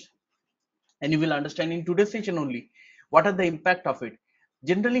database, and you will understand in today's session only what are the impact of it.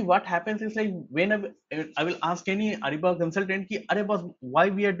 Generally what happens is like when I will ask any Ariba consultant ki, "Are boss, why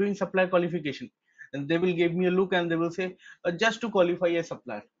we are doing supplier qualification?" And they will give me a look and they will say, "Just to qualify a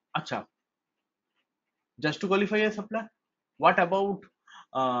supplier." Acha, just to qualify a supplier? What about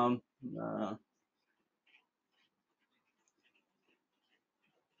um, uh,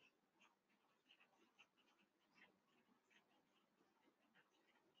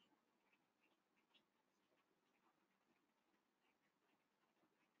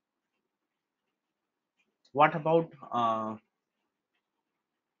 What about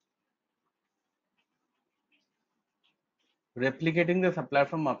replicating the supplier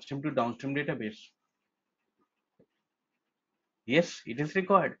from upstream to downstream database? Yes, it is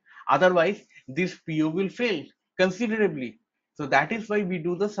required. Otherwise, this PO will fail considerably. So that is why we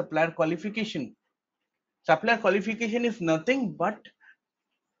do the supplier qualification. Supplier qualification is nothing but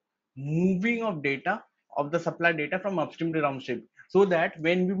moving of data of the supply data from upstream to downstream, so that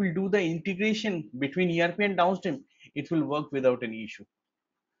when we will do the integration between ERP and downstream, it will work without any issue.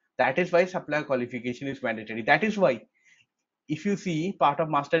 That is why supplier qualification is mandatory. That is why if you see part of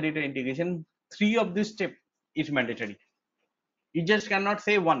master data integration, three of this step is mandatory. You just cannot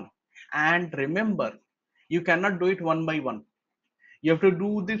say one. And remember, you cannot do it one by one. You have to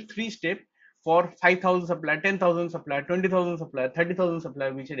do this three step for 5,000 supplier, 10,000 supplier, 20,000 supplier, 30,000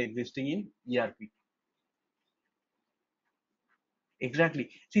 supplier which are existing in ERP. Exactly.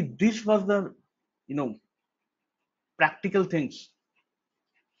 See, this was the, you know, practical things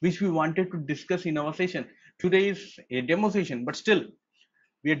which we wanted to discuss in our session. Today is a demo session, but still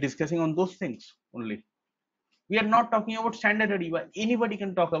we are discussing on those things only. We are not talking about standard Ariba. Anybody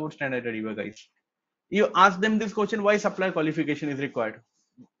can talk about standard Ariba, guys. You ask them this question, why supplier qualification is required?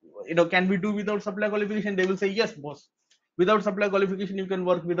 Can we do without supplier qualification? They will say, yes, boss. Without supplier qualification, you can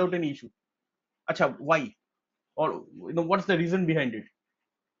work without any issue. Acha, why? Or what's the reason behind it?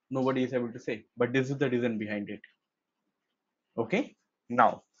 Nobody is able to say, but this is the reason behind it. Okay.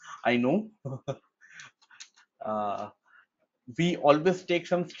 Now, I know uh, we always take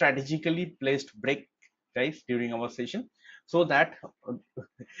some strategically placed break, guys, during our session, so that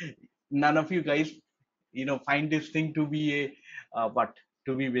none of you guys, find this thing to be a what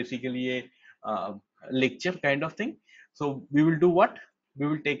to be basically a lecture kind of thing. So we will do what? We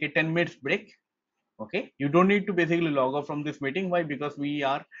will take a 10 minutes break. Okay, you don't need to basically log off from this meeting. Why? Because we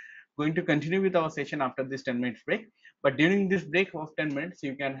are going to continue with our session after this 10 minutes break. But during this break of 10 minutes,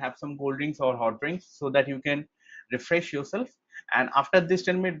 you can have some cold drinks or hot drinks so that you can refresh yourself. And after this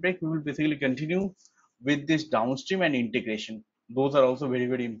 10-minute break, we will basically continue with this downstream and integration. Those are also very,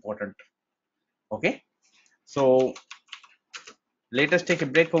 very important. Okay, so let us take a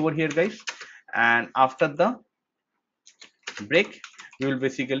break over here, guys. And after the break, we will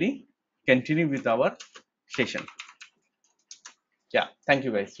basically continue with our session. Yeah, thank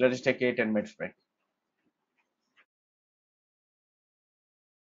you, guys. Let us take a 10 minutes break.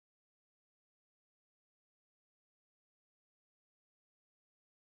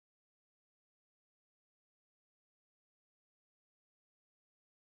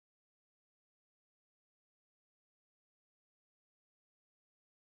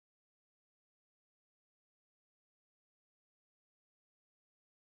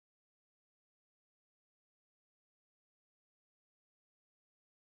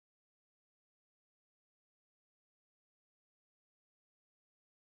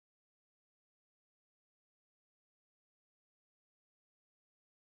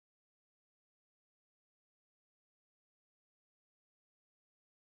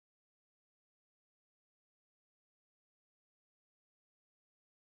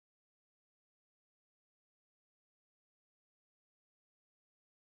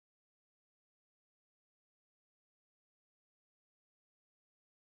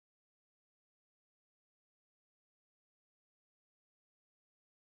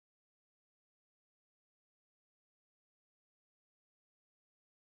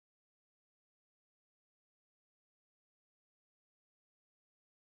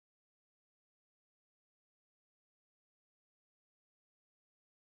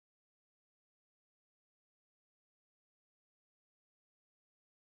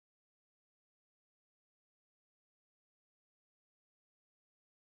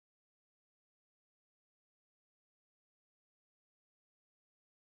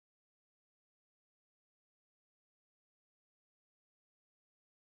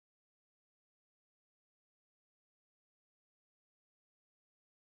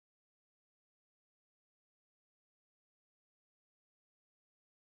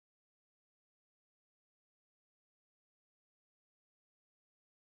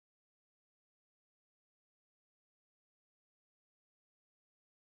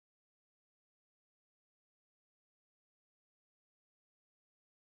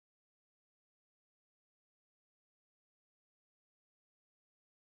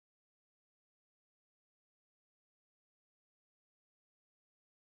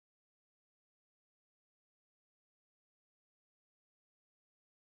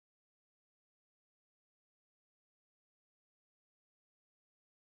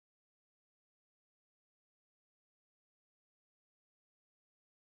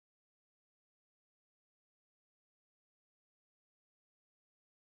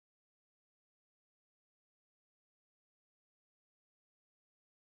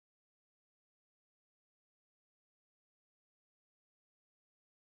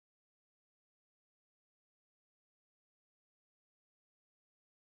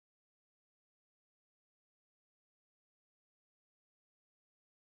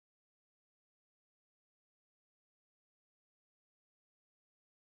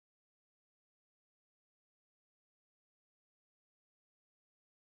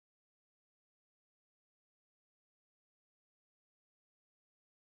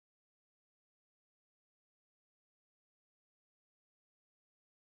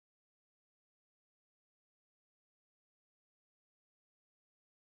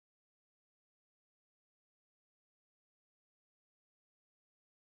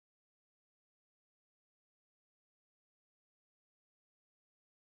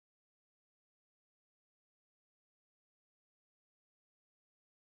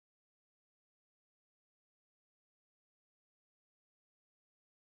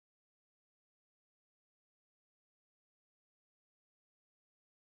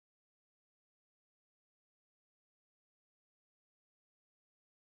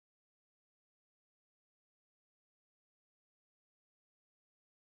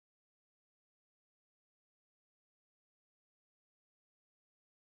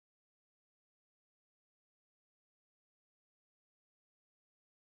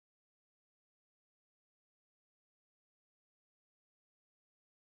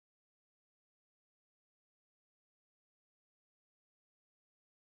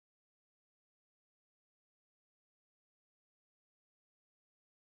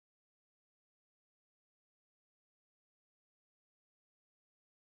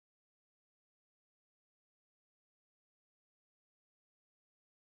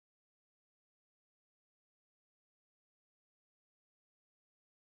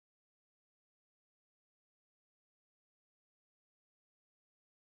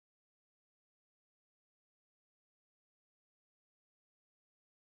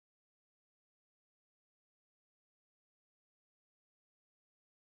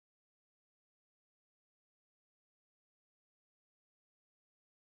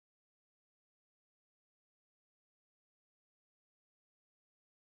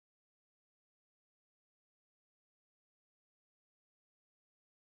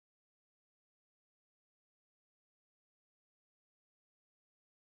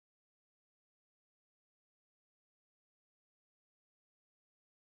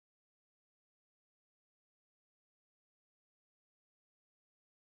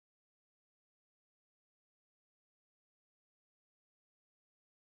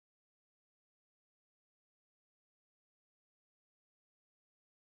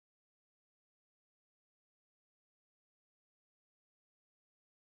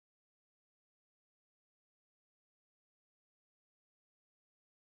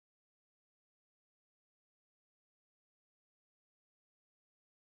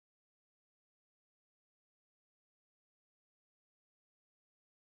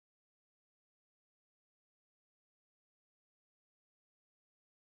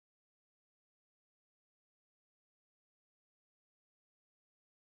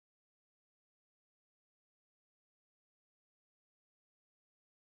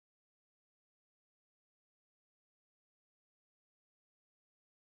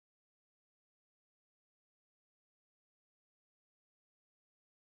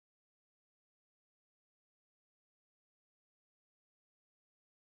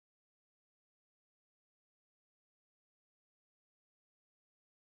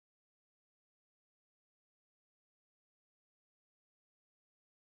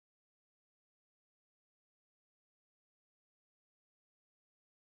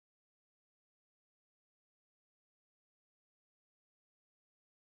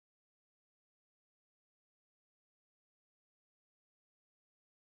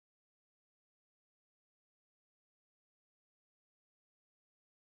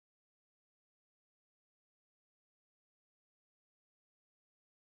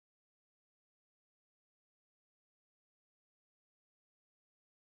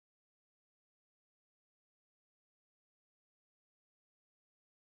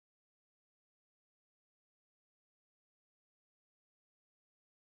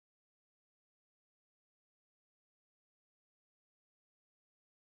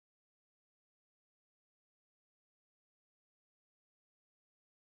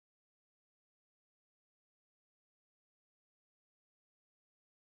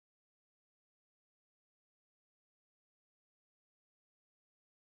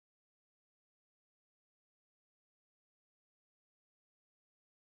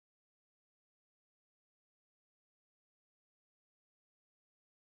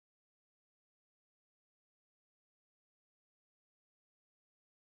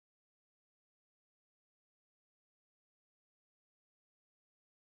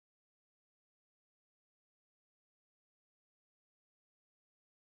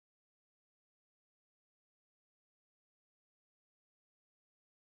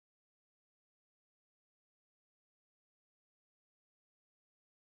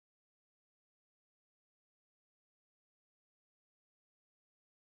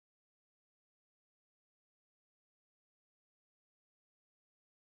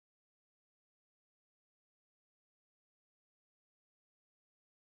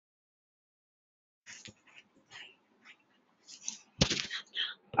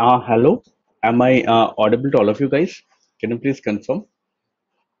 Hello. Am I audible to all of you guys? Can you please confirm?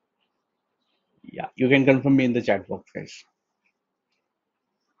 Yeah, you can confirm me in the chat box, guys.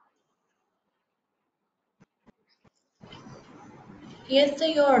 Yes, sir,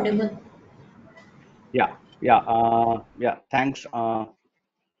 you're audible. Yeah. Thanks,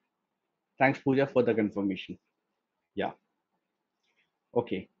 Pooja, for the confirmation. Yeah.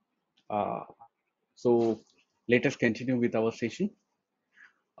 Okay. Uh, so let us continue with our session.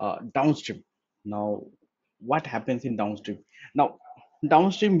 Downstream. Now, what happens in downstream? Now,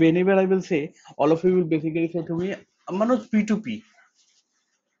 downstream. Whenever I will say, all of you will basically say to me, Manoj, P2P.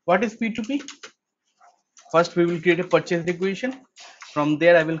 What is P2P? First, we will create a purchase requisition. From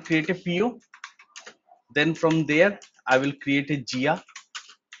there, I will create a PO. Then from there, I will create a GIA,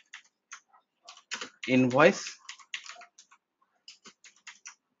 invoice,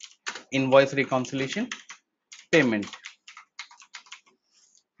 invoice reconciliation, payment.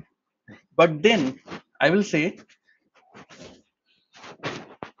 But then I will say,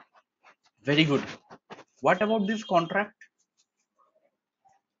 very good. What about this contract?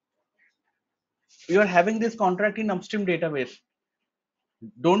 You are having this contract in upstream database.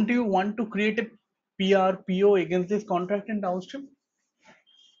 Don't you want to create a PR, PO against this contract in downstream?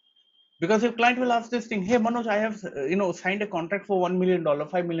 Because your client will ask this thing, hey Manoj, I have signed a contract for $1 million,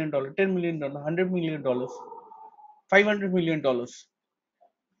 $5 million, $10 million, $100 million, $500 million.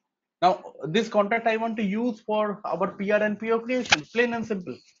 Now, this contract I want to use for our PR and PO creation, plain and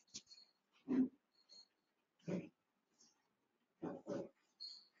simple.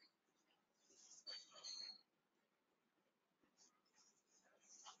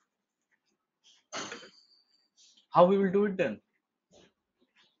 How we will do it then?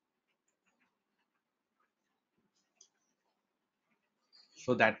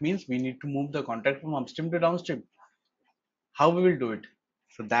 So that means we need to move the contract from upstream to downstream. How we will do it?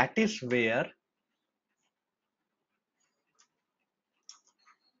 So that is where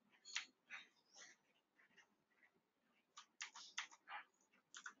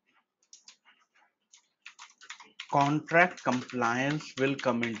contract compliance will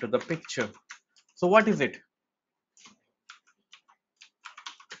come into the picture. So what is it?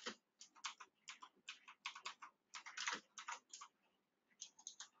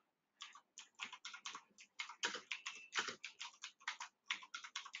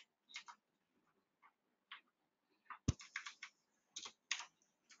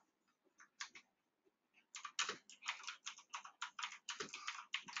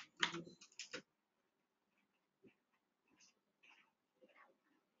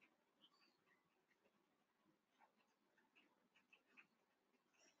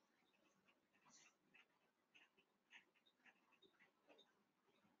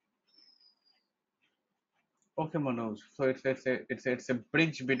 Okay, Manoj. So it's a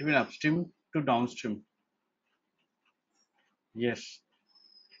bridge between upstream to downstream. Yes.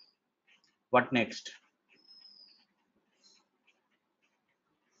 What next?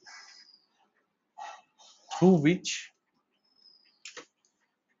 Through which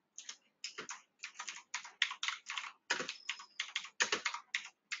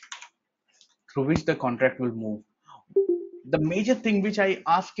the contract will move. The major thing which I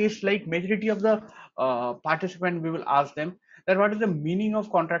ask is like majority of the participant, we will ask them that what is the meaning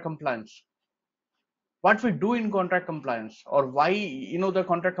of contract compliance? What we do in contract compliance, or why the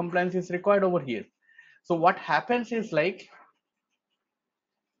contract compliance is required over here? So what happens is like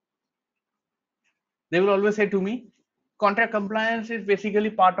they will always say to me, contract compliance is basically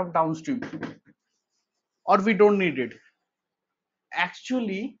part of downstream, or we don't need it.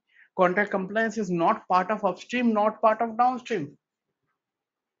 Actually, contract compliance is not part of upstream, not part of downstream.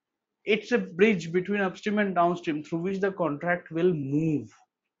 It's a bridge between upstream and downstream through which the contract will move.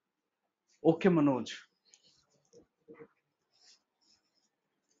 Okay, Manoj.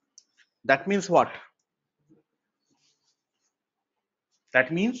 That means what?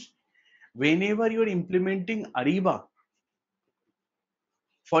 That means whenever you're implementing Ariba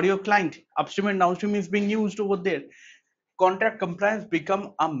for your client, upstream and downstream is being used over there. Contract compliance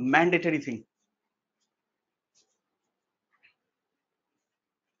become a mandatory thing.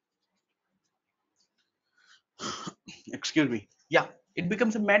 Excuse me. Yeah, it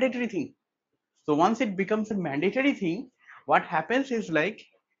becomes a mandatory thing. So once it becomes a mandatory thing, what happens is like,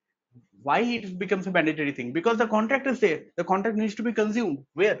 why it becomes a mandatory thing? Because the contract is there. The contract needs to be consumed.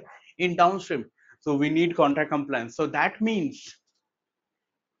 Where? In downstream. So we need contract compliance. So that means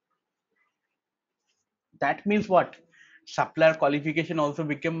what? Supplier qualification also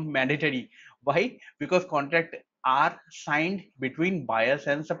become mandatory. Why? Because contract are signed between buyers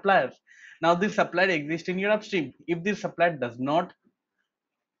and suppliers. Now this supplier exists in your upstream. If this supplier does not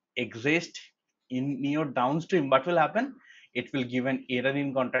exist in your downstream, what will happen? It will give an error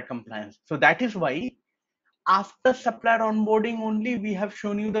in contract compliance. So that is why after supplier onboarding only we have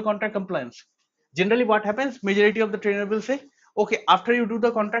shown you the contract compliance. Generally what happens, majority of the trainer will say, okay, after you do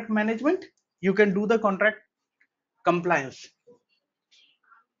the contract management, you can do the contract compliance.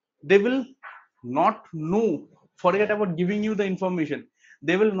 They will not know, forget about giving you the information,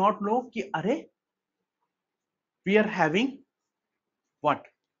 they will not know ki, are we are having what?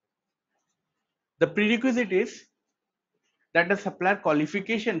 The prerequisite is that the supplier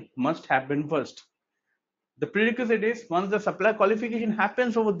qualification must happen first. The prerequisite is once the supplier qualification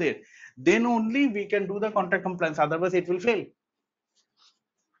happens over there, then only we can do the contract compliance, otherwise it will fail.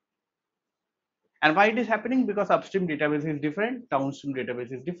 And why it is happening? Because upstream database is different, downstream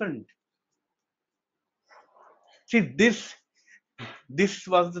database is different. See, this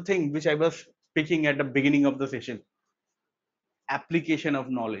was the thing which I was speaking at the beginning of the session. Application of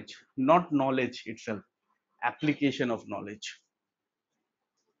knowledge, not knowledge itself, application of knowledge.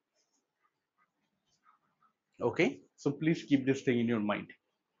 Okay, so please keep this thing in your mind.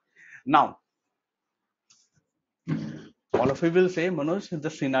 Now, all of you will say, Manoj, the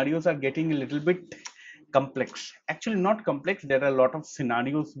scenarios are getting a little bit complex. Actually, not complex. There are a lot of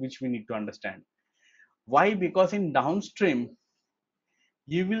scenarios which we need to understand. Why? Because in downstream,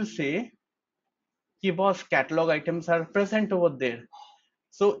 you will say, "Ki boss, catalog items are present over there."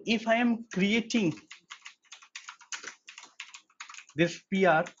 So if I am creating this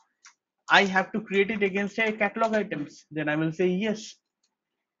PR, I have to create it against a catalog items. Then I will say yes.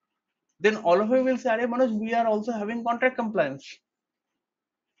 Then all of you will say, "Arey Manoj, we are also having contract compliance."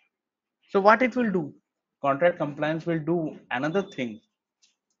 So what it will do? Contract compliance will do another thing.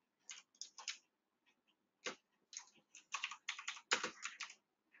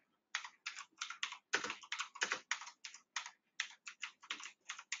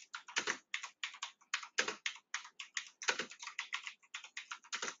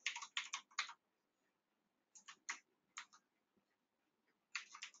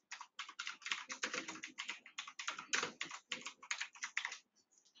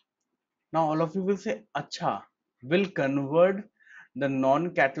 Now all of you will say, "Acha, will convert the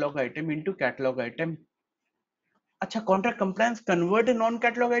non-catalog item into catalog item." Acha, contract compliance convert a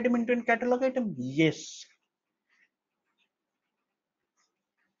non-catalog item into a catalog item? Yes.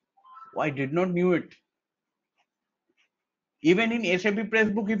 I did not knew it. Even in SAP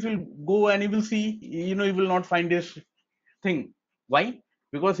Pressbook, if you go and you will see, you will not find this thing. Why?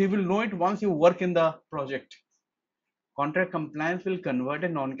 Because you will know it once you work in the project. Contract compliance will convert a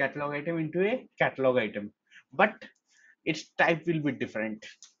non-catalog item into a catalog item, but its type will be different.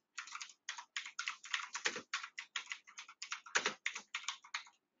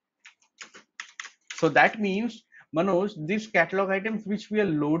 So that means, Manoj, these catalog items which we are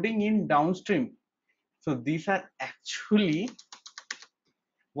loading in downstream, so these are actually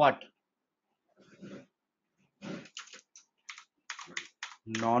what?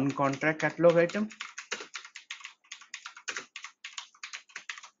 Non-contract catalog item.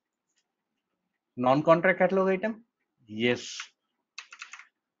 Non-contract catalog item? Yes.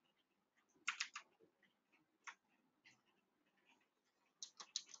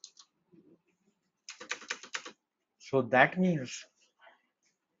 So that means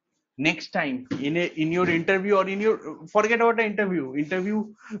next time in your interview or in your, forget about the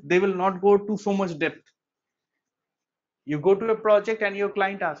interview, they will not go to so much depth. You go to a project and your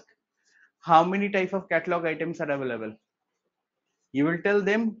client asks, how many types of catalog items are available? You will tell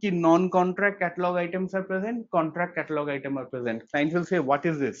them ki non-contract catalog items are present, contract catalog item are present. Client will say, what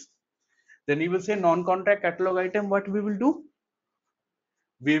is this? Then you will say non-contract catalog item. What we will do?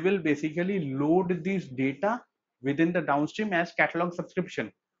 We will basically load this data within the downstream as catalog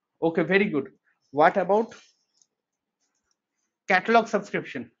subscription. Okay, very good. What about catalog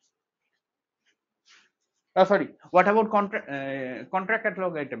subscription? Sorry, what about contract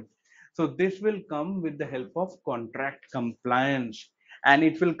catalog item? So this will come with the help of contract compliance, and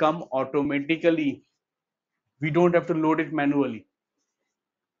it will come automatically. We don't have to load it manually.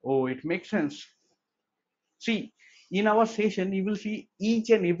 Oh, it makes sense. See, in our session, you will see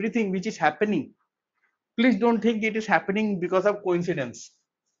each and everything which is happening. Please don't think it is happening because of coincidence.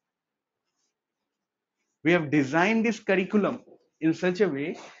 We have designed this curriculum in such a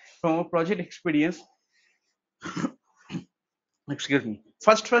way from a project experience. Excuse me.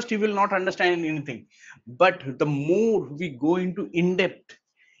 First, you will not understand anything. But the more we go into in depth,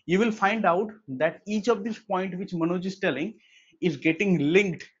 you will find out that each of these points which Manoj is telling is getting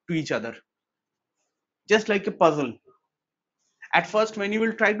linked to each other, just like a puzzle. At first, when you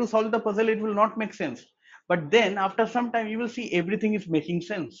will try to solve the puzzle, it will not make sense. But then after some time, you will see everything is making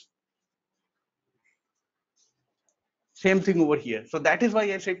sense. Same thing over here. So that is why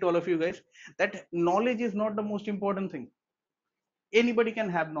I said to all of you guys that knowledge is not the most important thing. Anybody can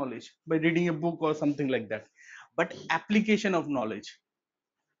have knowledge by reading a book or something like that. But application of knowledge,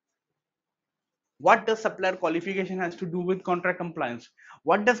 what does supplier qualification has to do with contract compliance?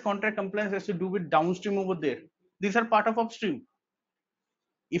 What does contract compliance has to do with downstream over there? These are part of upstream.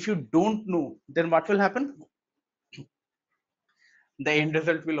 If you don't know, then what will happen? The end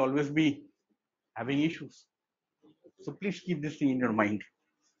result will always be having issues. So please keep this thing in your mind.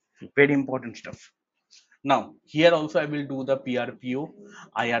 Very important stuff. Now, here also I will do the PRPO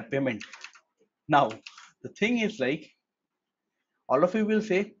IR payment. Now, the thing is like all of you will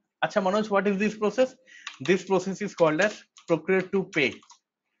say, Acha Manoj, what is this process? This process is called as procure to pay.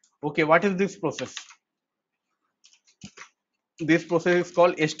 Okay, what is this process? This process is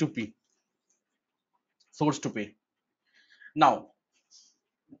called S2P, source to pay. Now,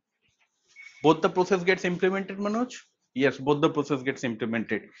 both the process gets implemented, Manoj? Yes, both the process gets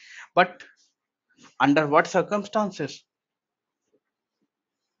implemented. But under what circumstances?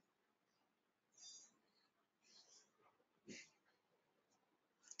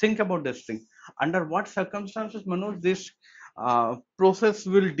 Think about this thing. Under what circumstances, Manoj, this process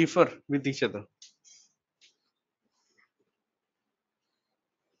will differ with each other?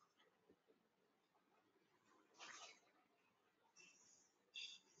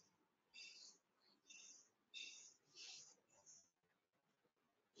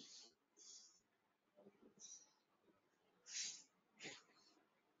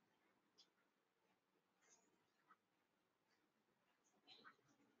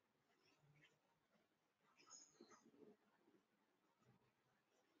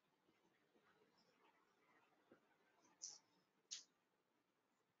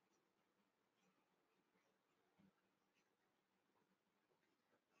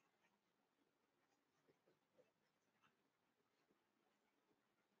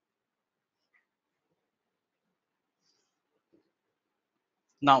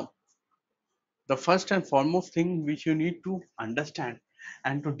 Now, the first and foremost thing which you need to understand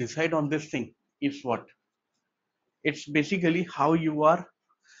and to decide on this thing is what? It's basically how you are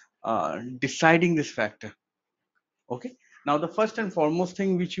deciding this factor. Okay. Now, the first and foremost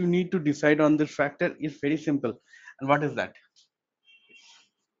thing which you need to decide on this factor is very simple. And what is that?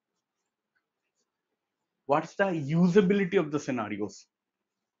 What's the usability of the scenarios?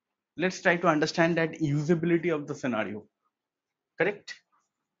 Let's try to understand that usability of the scenario. Correct?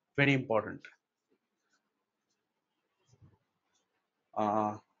 Very important.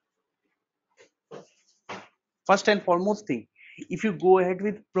 Uh, First and foremost thing, if you go ahead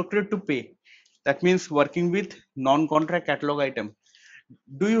with procure to pay, that means working with non-contract catalog item.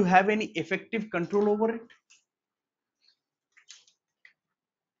 Do you have any effective control over it?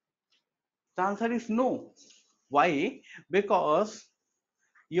 The answer is no. Why? Because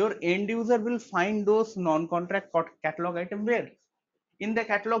your end user will find those non-contract catalog item where? In the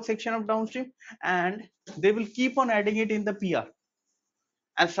catalog section of downstream, and they will keep on adding it in the PR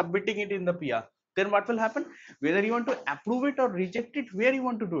and submitting it in the PR. Then what will happen? Whether you want to approve it or reject it, where you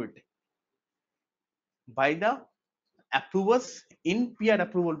want to do it? By the approvers in PR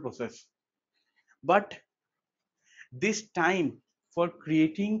approval process. But this time for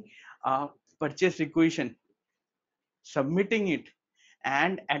creating a purchase requisition, submitting it,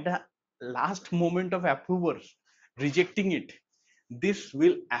 and at the last moment of approvers rejecting it, this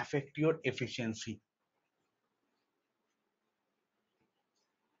will affect your efficiency.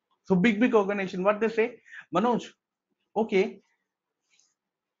 So big organization, what they say, Manoj, okay,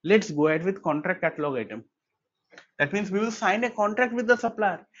 let's go ahead with contract catalog item. That means we will sign a contract with the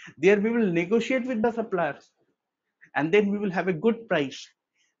supplier. There we will negotiate with the suppliers, and then we will have a good price.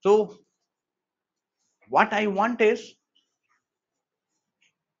 So what I want is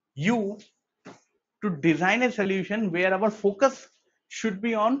you to design a solution where our focus should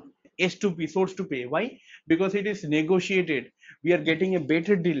be on S2P, source to pay. Why? Because it is negotiated. We are getting a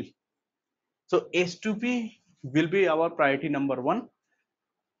better deal. So S2P will be our priority number one.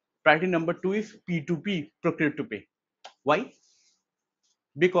 Priority number two is P2P, procure to pay. Why?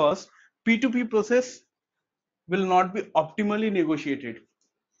 Because P2P process will not be optimally negotiated,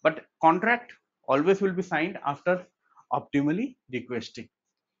 but contract always will be signed after optimally requesting.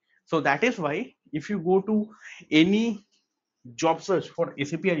 So that is why if you go to any job search for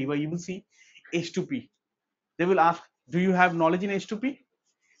SAP Ariba, you will see H2P. They will ask, do you have knowledge in H2P?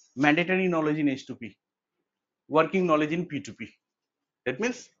 Mandatory knowledge in H2P. Working knowledge in P2P. That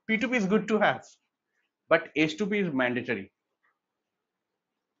means P2P is good to have, but H2P is mandatory.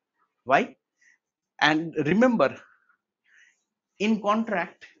 Why? And remember, in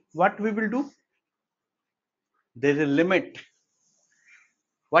contract, what we will do? There is a limit.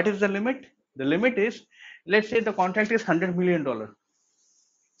 What is the limit? The limit is, let's say the contract is $100 million.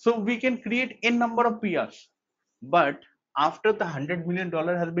 So we can create n number of PRs. But after the $100 million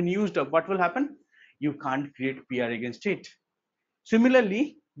has been used up, what will happen? You can't create PR against it.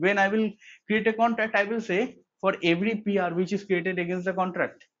 Similarly, when I will create a contract, I will say for every PR which is created against the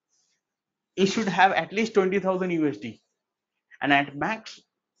contract, it should have at least 20,000 USD and at max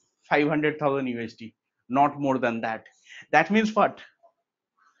 500,000 USD, not more than that. That means what?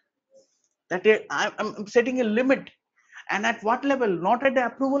 That I'm setting a limit, and at what level? Not at the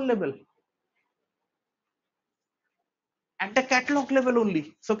approval level, at the catalog level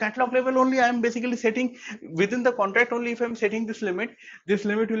only. So catalog level only, I am basically setting within the contract only. If I'm setting this limit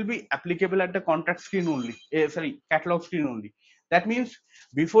will be applicable at the contract screen only, sorry, catalog screen only. That means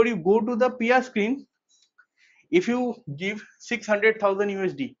before you go to the PR screen, if you give 600,000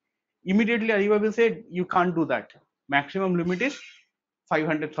 USD, immediately Ariba will say you can't do that. Maximum limit is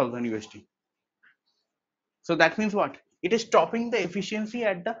 500,000 USD. So that means what? It is stopping the efficiency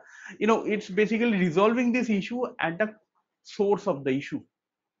at the, it's basically resolving this issue at the source of the issue.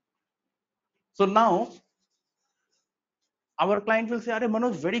 So now our client will say, "Are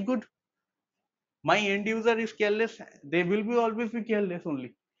Manoj, very good. My end user is careless. They will be always be careless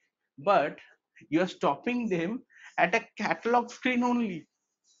only. But you are stopping them at a catalog screen only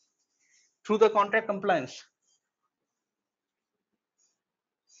through the contract compliance.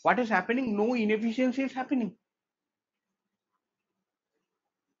 What is happening? No inefficiency is happening.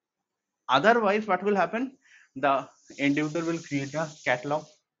 Otherwise, what will happen? The end user will create a catalog,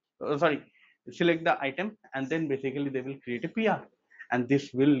 sorry, select the item, and then basically they will create a PR, and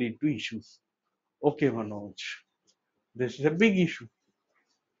this will lead to issues. Okay, Manoj, this is a big issue.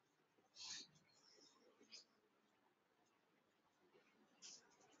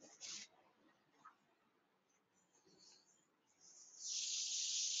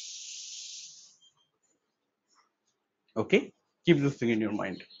 Okay, keep this thing in your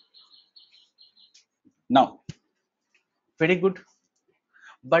mind. Now, very good.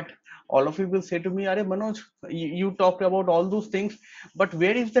 But all of you will say to me, "Are Manoj, you talked about all those things, but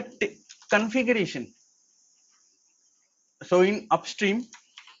where is the configuration?" So in Upstream,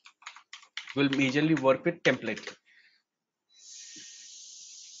 we'll majorly work with template.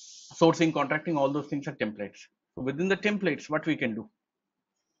 Sourcing, contracting, all those things are templates. So within the templates, what we can do?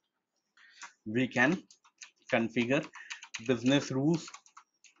 We can configure business rules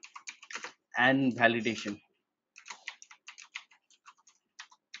and validation.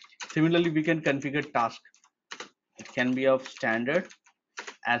 Similarly, we can configure task. It can be of standard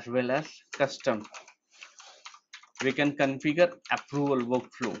as well as custom. We can configure approval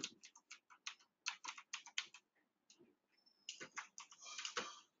workflow,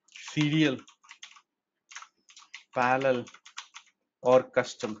 serial, parallel, or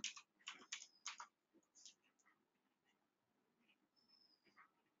custom.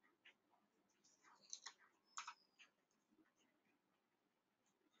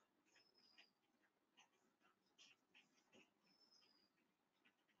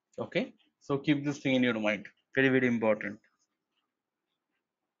 Okay, so keep this thing in your mind. Very, very important.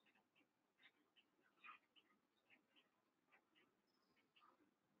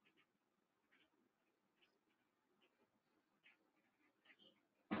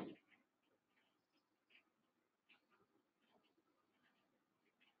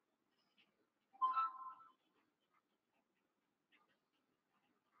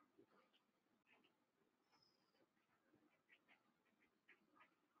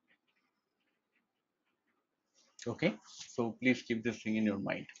 Okay, so please keep this thing in your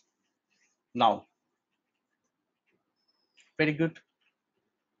mind. Now, very good.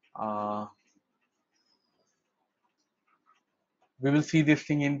 Uh, we will see this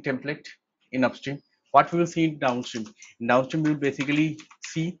thing in template in Upstream. What we will see in Downstream? In Downstream, we will basically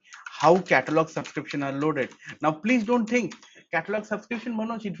see how catalog subscription are loaded. Now, please don't think catalog subscription,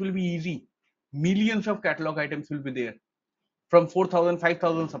 Manoj, it will be easy. Millions of catalog items will be there from 4,000,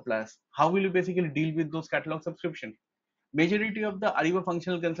 5,000 suppliers. How will you basically deal with those catalog subscription? Majority of the Ariba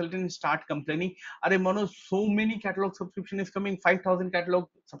functional consultants start complaining, "Are Manoj, so many catalog subscription is coming, 5,000 catalog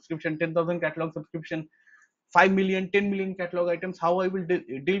subscription, 10,000 catalog subscription, 5 million, 10 million catalog items. How I will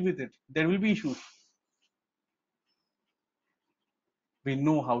deal with it?" There will be issues. We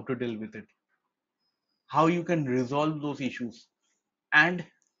know how to deal with it, how you can resolve those issues, and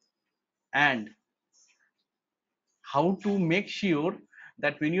and how to make sure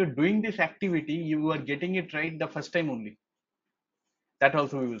that when you're doing this activity, you are getting it right the first time only. That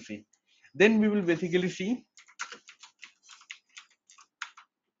also we will see. Then we will basically see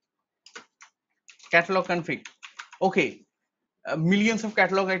catalog config. Okay, millions of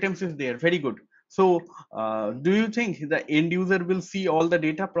catalog items is there. Very good. So, do you think the end user will see all the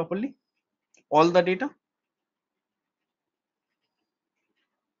data properly? All the data?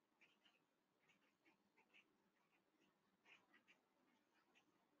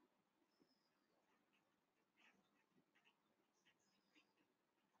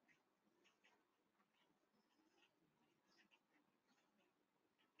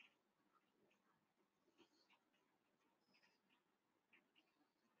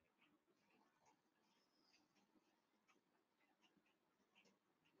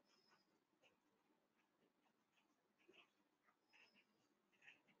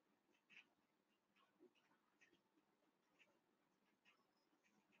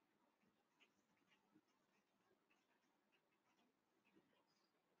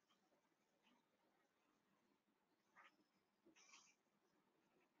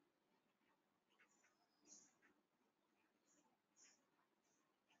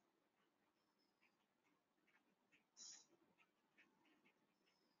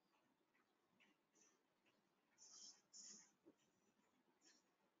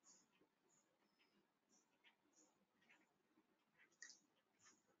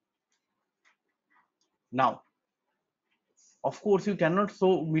 Now, of course, you cannot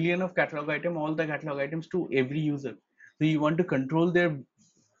show million of catalog item, all the catalog items to every user. So you want to control their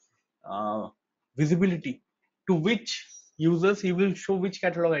uh, visibility to which users you will show which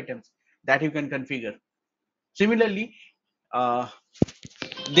catalog items, that you can configure. Similarly, uh,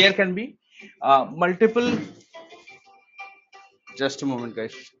 there can be multiple. Just a moment,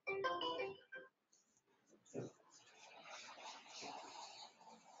 guys.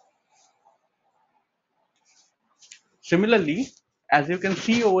 Similarly, as you can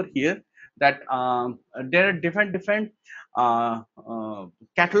see over here, that there are different uh, uh,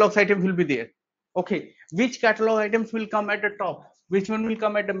 catalogs items will be there. Okay, which catalog items will come at the top, which one will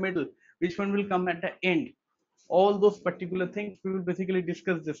come at the middle, which one will come at the end, all those particular things we will basically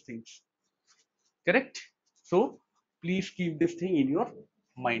discuss these things. Correct? So please keep this thing in your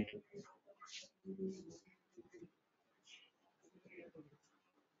mind.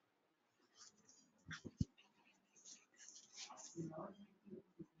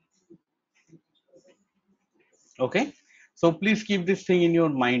 Okay, so please keep this thing in your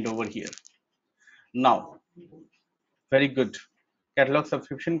mind over here. Now, very good. Catalog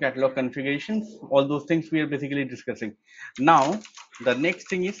subscription, catalog configurations, all those things we are basically discussing. Now, the next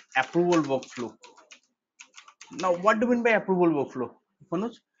thing is approval workflow. Now, what do you mean by approval workflow?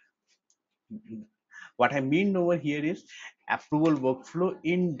 Manoj, what I mean over here is approval workflow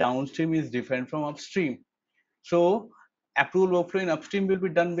in downstream is different from upstream. So, approval workflow in upstream will be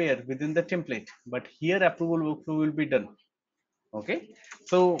done where? Within the template. But here, approval workflow will be done. Okay.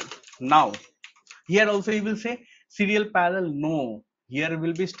 So, now, here also you will say serial parallel. No, here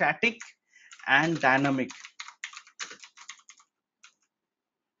will be static and dynamic.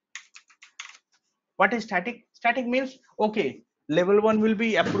 What is static? Static means, okay, level 1 will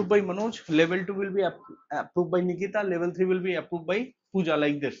be approved by Manoj, level 2 will be approved by Nikita, level 3 will be approved by Pooja,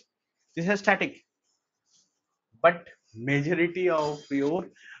 like this. This is static. But majority of your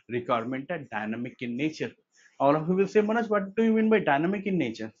requirement are dynamic in nature. All of you will say, Manoj, what do you mean by dynamic in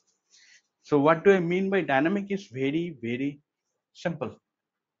nature? So what do I mean by dynamic is very, very simple.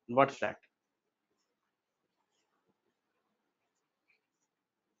 What's that?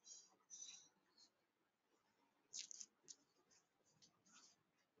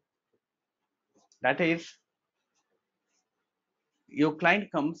 That is, your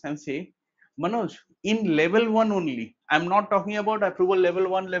client comes and say, Manoj, in level 1 only, I'm not talking about approval level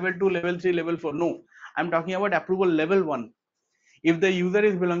 1, level 2, level 3, level 4. No, I'm talking about approval level 1. If the user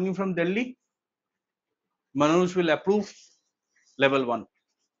is belonging from Delhi, Manoj will approve level 1.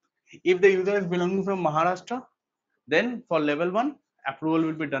 If the user is belonging from Maharashtra, then for level 1 approval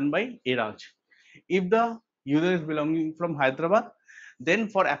will be done by Iraj. If the user is belonging from Hyderabad, then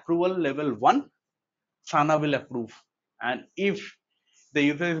for approval level 1 Sana will approve. And if the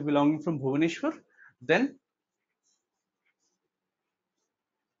user is belonging from Bhubaneswar, then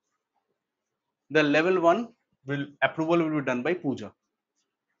the level 1 will approval will be done by Pooja.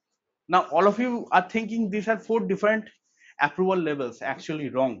 Now all of you are thinking these are four different approval levels. Actually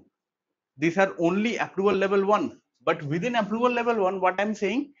wrong. These are only approval level 1. But within approval level 1, what I'm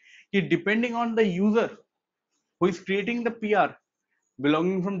saying is depending on the user who is creating the PR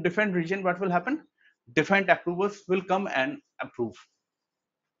belonging from different region, what will happen? Different approvers will come and approve.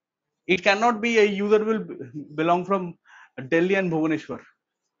 It cannot be a user will belong from Delhi and Bhubaneswar.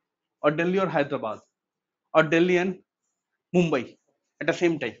 or Delhi or Hyderabad, or Delhi and Mumbai at the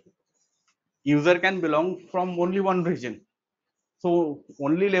same time. User can belong from only one region. So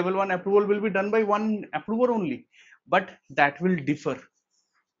only level 1 approval will be done by one approver only, but that will differ.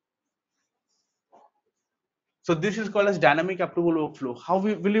 So this is called as dynamic approval workflow. How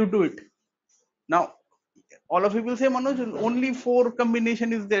will you do it? Now, all of you will say, Manoj, only 4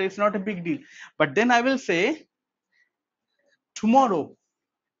 combination is there. It's not a big deal. But then I will say, tomorrow,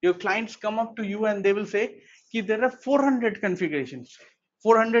 your clients come up to you and they will say, there are 400 configurations,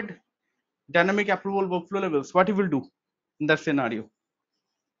 400 dynamic approval workflow levels. What you will do in that scenario?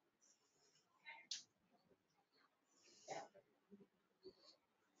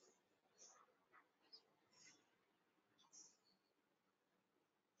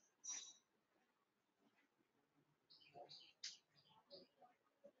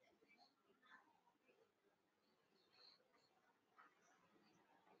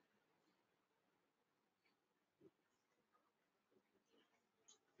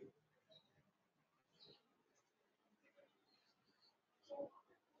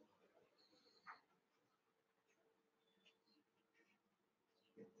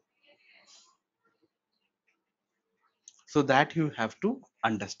 So that you have to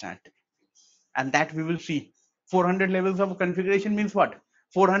understand, and that we will see. 400 levels of configuration means what?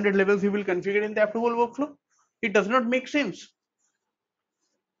 400 levels you will configure in the approval workflow? It does not make sense.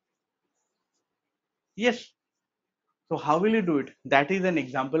 Yes. So how will you do it? That is an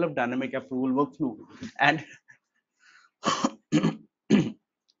example of dynamic approval workflow. And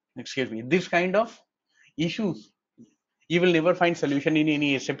excuse me, this kind of issues you will never find solution in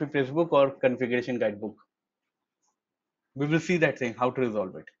any SAP Pressbook or configuration guidebook. We will see that thing, how to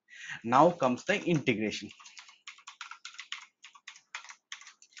resolve it. Now comes the integration.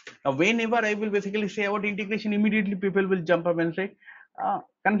 Now, whenever I will basically say about integration, immediately people will jump up and say,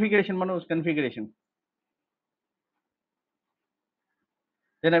 configuration, Manoj, configuration.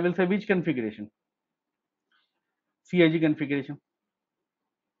 Then I will say, which configuration? CIG configuration.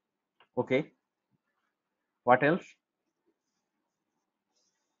 Okay. What else?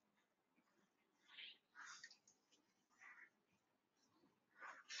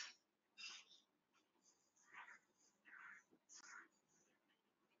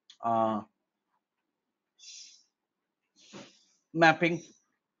 Uh, Mapping,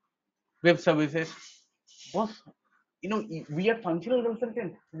 web services. Boss, we are functional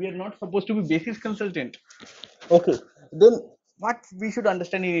consultant. We are not supposed to be basis consultant. Okay. Then what we should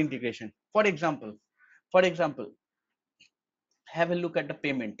understand in integration? For example, have a look at the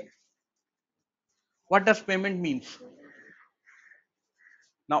payment. What does payment means?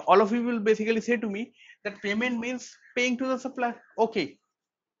 Now, all of you will basically say to me that payment means paying to the supplier. Okay,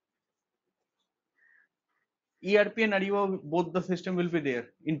 ERP and Ariba, both the system will be there,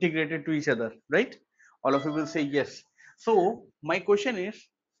 integrated to each other, right? All of you will say yes. So, my question is,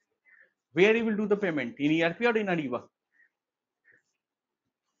 where you will do the payment, in ERP or in Ariba?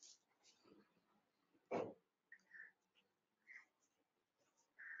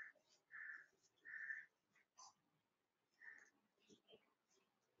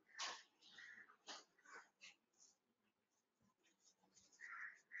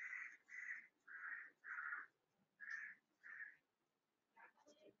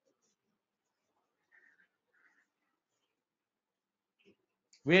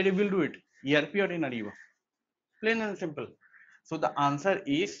 Where you will do it, ERP or in Ariba? Plain and simple. So, the answer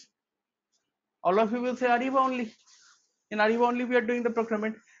is, all of you will say Ariba only. In Ariba only we are doing the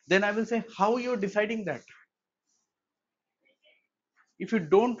procurement. Then I will say, how you are deciding that? If you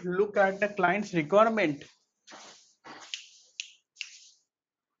don't look at the client's requirement,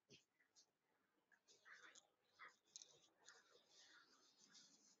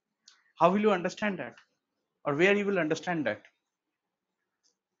 how will you understand that? Or where you will understand that?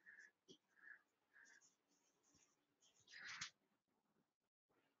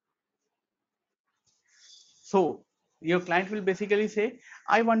 So your client will basically say,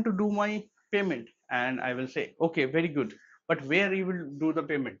 I want to do my payment. And I will say, okay, very good. But where you will do the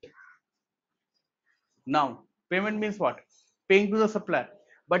payment? Now, payment means what? Paying to the supplier.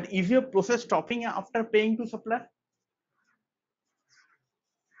 But is your process stopping after paying to supplier?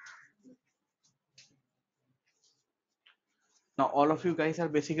 Now, all of you guys are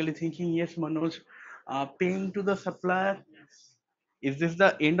basically thinking, yes, Manoj, paying to the supplier, is this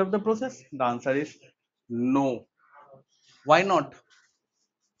the end of the process? The answer is no. Why not?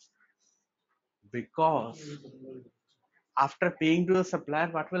 Because after paying to the supplier,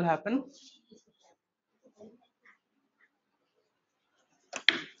 what will happen?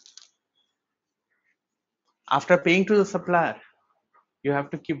 After paying to the supplier, You have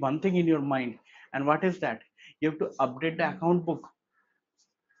to keep one thing in your mind. And what is that? You have to update the account book.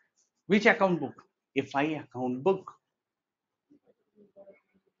 Which account book? FI account book,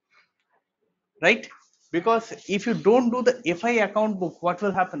 right? Because if you don't do the FI account book, what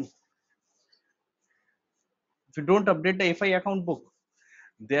will happen? If you don't update the FI account book,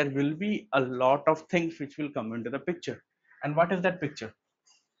 there will be a lot of things which will come into the picture. And what is that picture?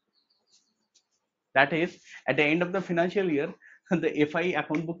 That is, at the end of the financial year, the FI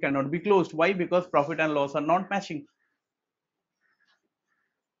account book cannot be closed. Why? Because profit and loss are not matching.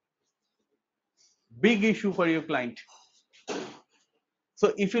 Big issue for your client.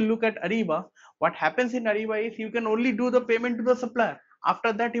 So if you look at Ariba, what happens in Ariba is you can only do the payment to the supplier.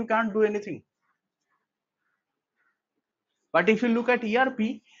 After that, you can't do anything. But if you look at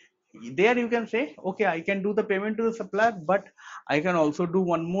ERP, there you can say, okay, I can do the payment to the supplier, but I can also do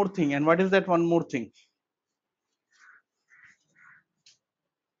one more thing. And what is that one more thing?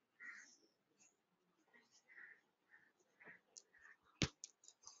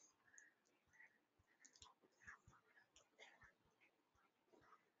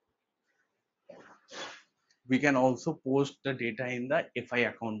 We can also post the data in the FI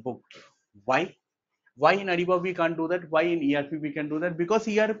account book. Why? Why in Ariba we can't do that? Why in ERP we can do that? Because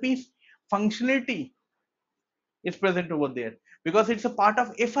ERP's functionality is present over there. Because it's a part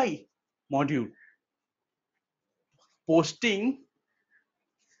of FI module. Posting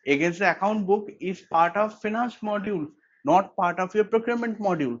against the account book is part of finance module, not part of your procurement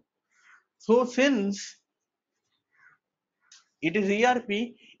module. So since it is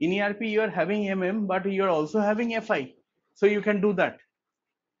ERP, in ERP you are having but you are also having FI. So you can do that.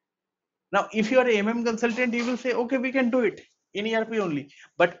 Now, if you are a consultant, you will say, okay, we can do it in ERP only.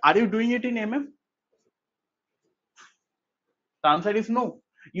 But are you doing it in The answer is no.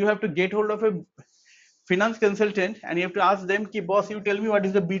 You have to get hold of a finance consultant and you have to ask them, ki, boss, you tell me what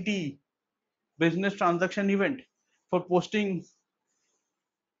is the BT, business transaction event, for posting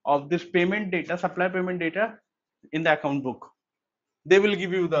of this payment data, supply payment data in the account book. They will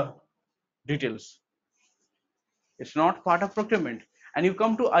give you the details. It's not part of procurement. And you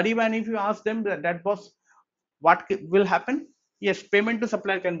come to Ariba and if you ask them that boss, what will happen? Yes, payment to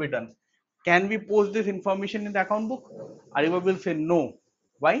supplier can be done. Can we post this information in the account book? Ariba will say no.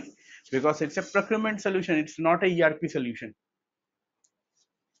 Why? Because it's a procurement solution. It's not a ERP solution.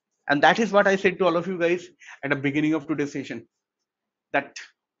 And that is what I said to all of you guys at the beginning of today's session. That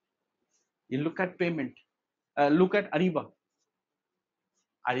you look at payment, look at Ariba.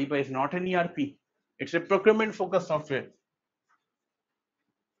 Ariba is not an ERP. It's a procurement focused software.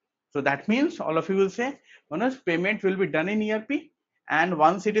 So that means all of you will say, Manoj, payment will be done in ERP, and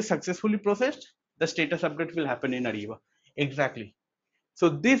once it is successfully processed, the status update will happen in Ariba. Exactly. So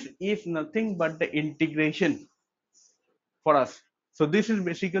this is nothing but the integration for us. So this is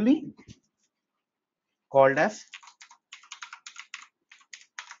basically called as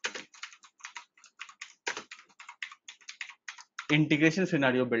integration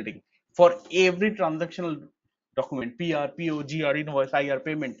scenario building. For every transactional document, PR, PO, GR, invoice, IR,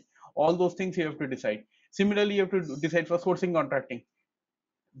 payment, all those things you have to decide. Similarly, you have to decide for sourcing contracting.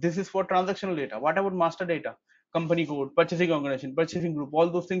 This is for transactional data. What about master data? Company code, purchasing organization, purchasing group, all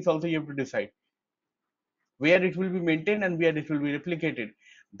those things also you have to decide where it will be maintained and where it will be replicated.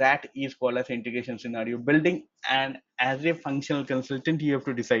 That is called as integration scenario building. And as a functional consultant, you have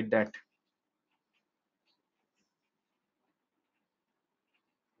to decide that.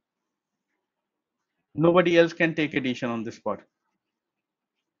 Nobody else can take a decision on this spot.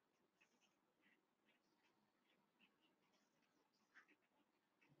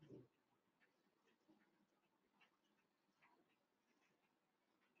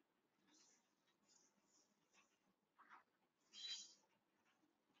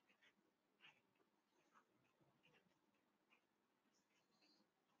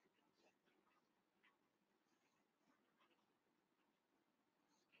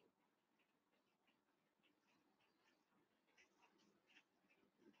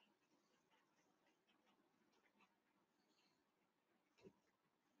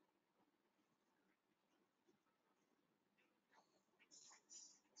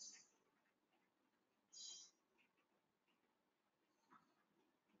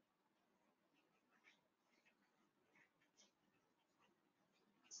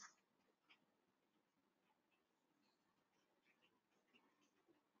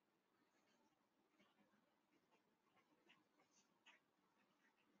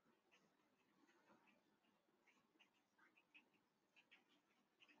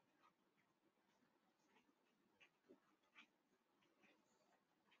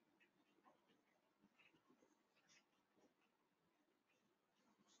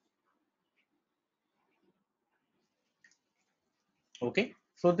 Okay,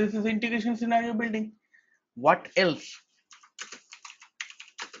 so this is integration scenario building. What else?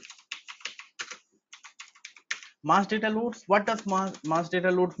 Mass data loads. What does mass data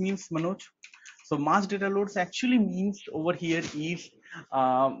loads means, Manoj? So mass data loads actually means over here is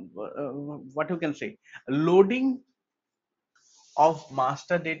what you can say, loading of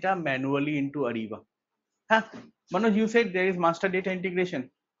master data manually into Ariba. Huh? Manoj, you said there is master data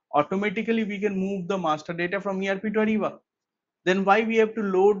integration. Automatically, we can move the master data from ERP to Ariba. Then why we have to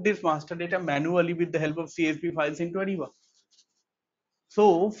load this master data manually with the help of CSV files into Ariba?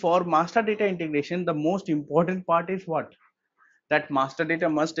 So for master data integration, the most important part is what? That master data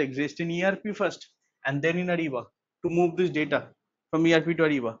must exist in ERP first and then in Ariba to move this data from ERP to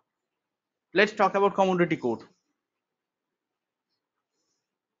Ariba. Let's talk about commodity code.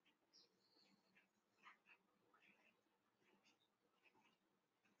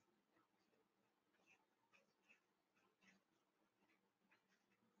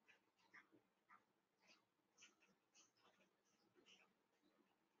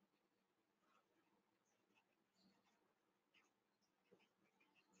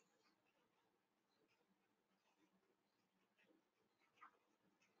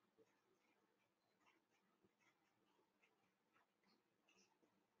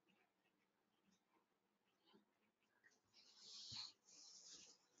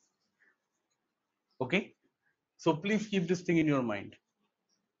 Okay, so please keep this thing in your mind,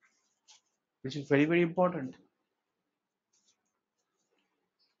 which is very, very important.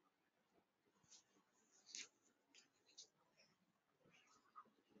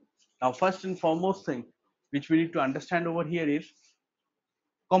 Now, first and foremost thing which we need to understand over here is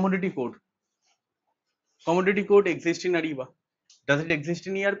commodity code. Commodity code exists in Ariba. Does it exist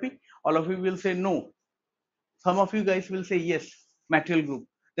in ERP? All of you will say no. Some of you guys will say yes, material group.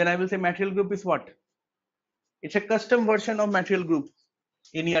 Then I will say material group is what? It's a custom version of material group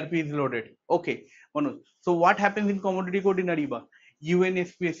in ERP is loaded. Okay, Manoj. So what happens in commodity code in Ariba?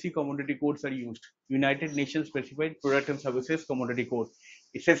 UNSPSC commodity codes are used. United Nations Specified Product and Services Commodity Code.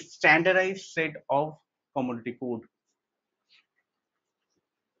 It's a standardized set of commodity code.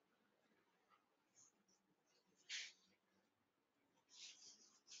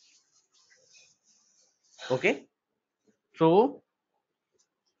 Okay, so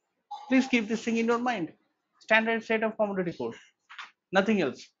please keep this thing in your mind. Standard set of commodity code, nothing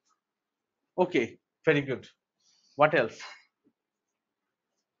else. Okay, very good. What else?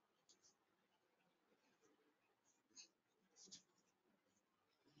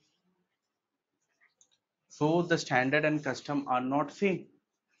 So the standard and custom are not same.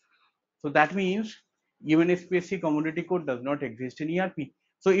 So that means even if UNSPSC commodity code does not exist in ERP.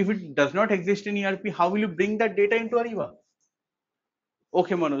 So if it does not exist in ERP, how will you bring that data into Ariba?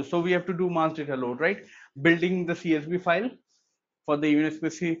 Okay, Manoj. So we have to do mass data load, right? Building the CSV file for the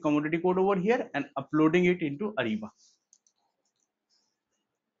UNSPSC commodity code over here and uploading it into Ariba.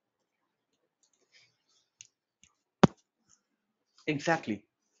 Exactly.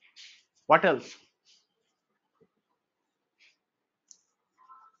 What else?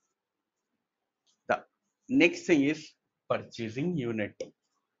 The next thing is purchasing unit.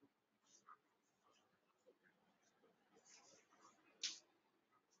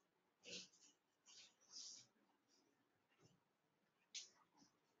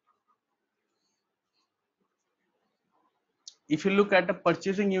 If you look at the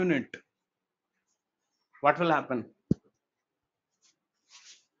purchasing unit, what will happen?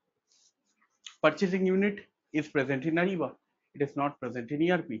 Purchasing unit is present in Ariba. It is not present in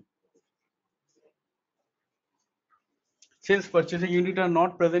ERP. Since purchasing unit are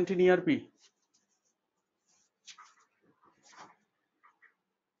not present in ERP,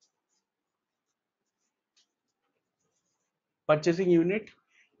 purchasing unit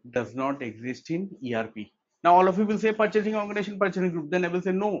does not exist in ERP. Now all of you will say purchasing organization, purchasing group. Then I will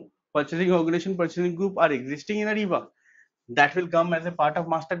say no. Purchasing organization, purchasing group are existing in Ariba. That will come as a part of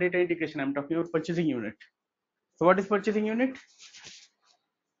master data integration. I'm talking about purchasing unit. So what is purchasing unit?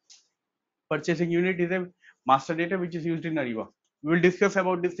 Purchasing unit is a master data which is used in Ariba. We will discuss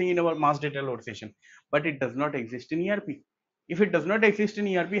about this thing in our mass data load session, but it does not exist in ERP. If it does not exist in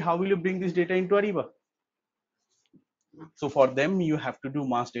ERP, how will you bring this data into Ariba? So for them, you have to do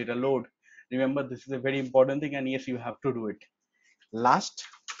mass data load. Remember, this is a very important thing, and yes, you have to do it. Last,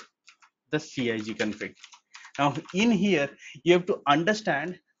 the CIG config. Now, in here, you have to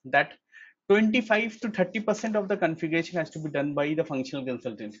understand that 25 to 30% of the configuration has to be done by the functional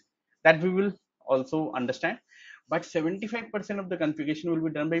consultant. That we will also understand. But 75% of the configuration will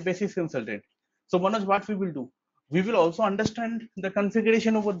be done by basis consultant. So, Manoj, what we will do? We will also understand the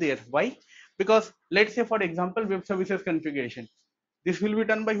configuration over there. Why? Because let's say, for example, web services configuration. This will be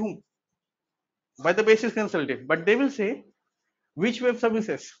done by whom? By the basis consultant. But they will say which web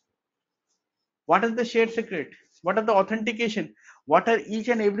services, what is the shared secret, what are the authentication, what are each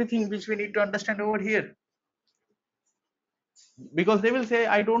and everything which we need to understand over here, because they will say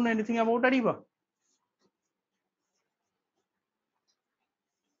I don't know anything about Ariba.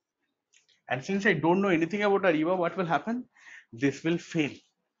 And since I don't know anything about Ariba, what will happen? This will fail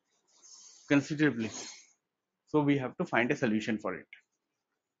considerably. So we have to find a solution for it.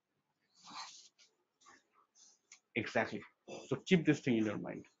 Exactly. So keep this thing in your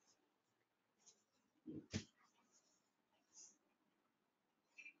mind.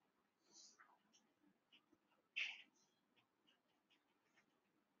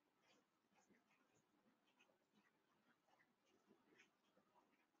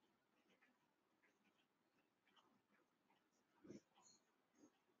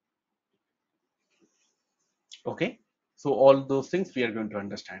 Okay. So all those things we are going to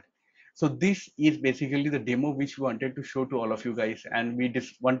understand. So this is basically the demo which we wanted to show to all of you guys, and we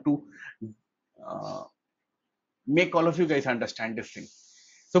just want to uh, make all of you guys understand this thing.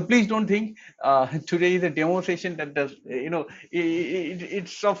 So please don't think today is a demo session that does,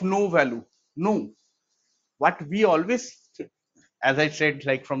 it's of no value. No, what we always, as I said,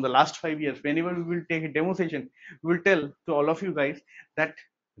 like from the last 5 years, whenever we will take a demo session, we will tell to all of you guys that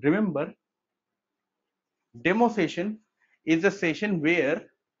remember, demo session is a session where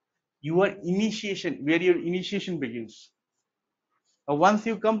where your initiation begins. Once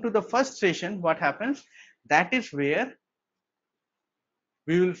you come to the first session, what happens? That is where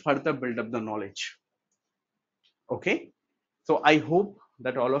we will further build up the knowledge. Okay. So I hope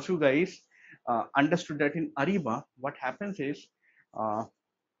that all of you guys understood that in Ariba, what happens is uh,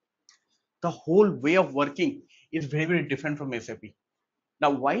 the whole way of working is very, very different from SAP.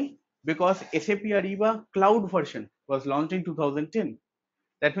 Now, why? Because SAP Ariba cloud version was launched in 2010.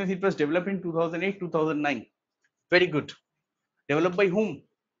 That means it was developed in 2008, 2009. Very good. Developed by whom?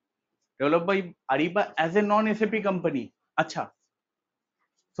 Developed by Ariba as a non-SAP company. Acha.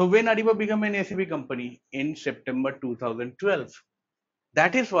 So when Ariba became an SAP company? In September 2012.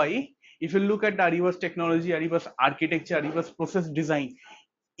 That is why if you look at Ariba's technology, Ariba's architecture, Ariba's process design,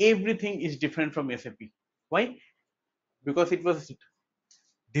 everything is different from SAP. Why? Because it was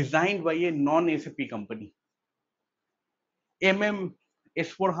designed by a non-SAP company.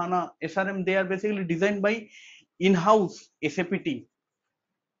 S4 HANA, SRM, they are basically designed by in-house SAP team.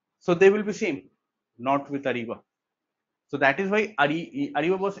 So they will be same, not with Ariba. So that is why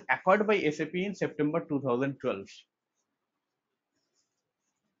Ariba was acquired by SAP in September 2012.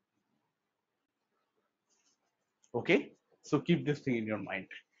 Okay, so keep this thing in your mind.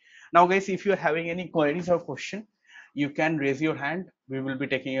 Now, guys, if you are having any queries or question, you can raise your hand. We will be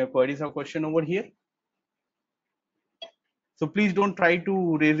taking your queries or question over here. So please don't try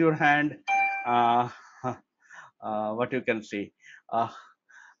to raise your hand. Uh, what you can say uh,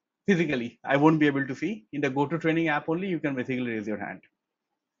 physically. I won't be able to see. In the Go to Training app only, you can basically raise your hand.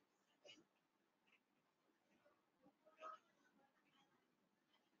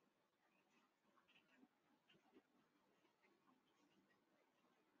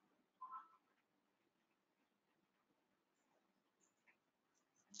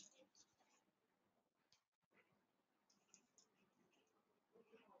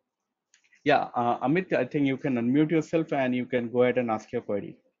 Yeah, Amit, I think you can unmute yourself and you can go ahead and ask your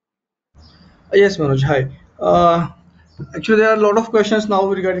query. Yes, Manoj. Hi. Uh, Actually, there are a lot of questions now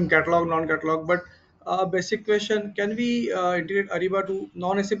regarding catalog, non-catalog. But basic question: can we integrate Ariba to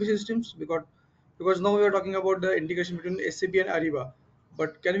non-SAP systems? Because now we are talking about the integration between SAP and Ariba.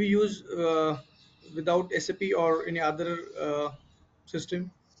 But can we use without SAP or any other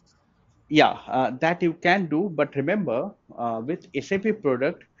system? Yeah, that you can do, but remember, with SAP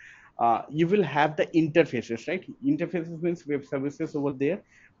product, you will have the interfaces, right? Interfaces means web services over there,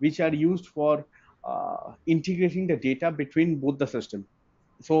 which are used for integrating the data between both the system.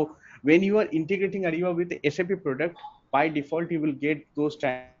 So when you are integrating Ariba with the SAP product, by default, you will get those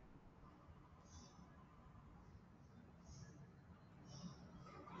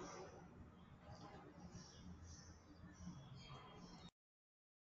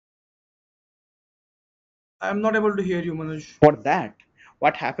I'm not able to hear you, Manoj. for that.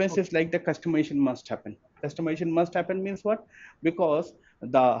 What happens Okay. is like the customization must happen. Customization must happen means what? Because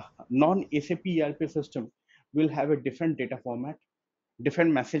the non SAP ERP system will have a different data format,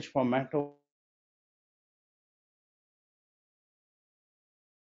 different message format.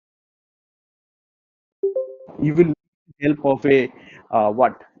 You will need help of a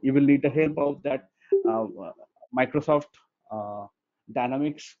what? You will need the help of that Microsoft uh,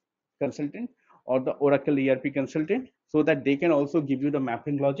 Dynamics consultant, or the Oracle ERP consultant, so that they can also give you the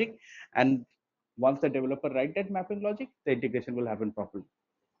mapping logic. And once the developer write that mapping logic, the integration will happen properly.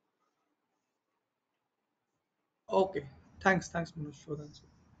 Okay. Thanks, Manoj, for the answer.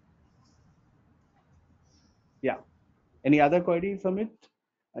 Yeah. Any other queries, Amit?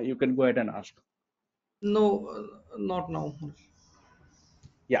 You can go ahead and ask. No, not now, Manoj.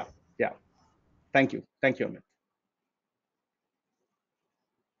 Yeah. Yeah. Thank you. Thank you, Amit.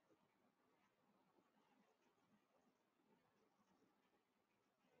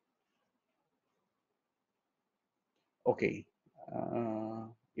 Okay.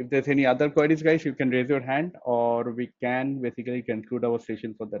 If there's any other queries, guys, you can raise your hand, or we can basically conclude our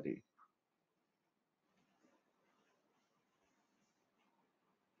session for the day.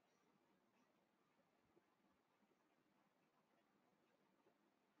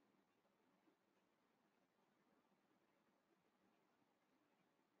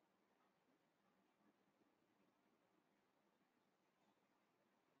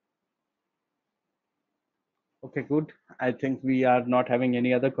 Okay, good. I think we are not having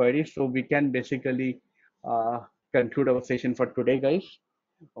any other queries, so we can basically uh, conclude our session for today, guys.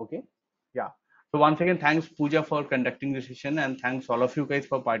 Okay. Yeah. So once again, thanks Pooja for conducting the session, and thanks all of you guys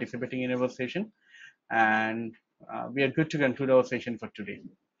for participating in our session. And we are good to conclude our session for today.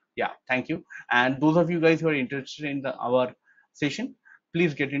 Yeah, thank you. And those of you guys who are interested in our session,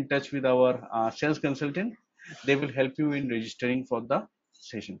 please get in touch with our sales consultant. They will help you in registering for the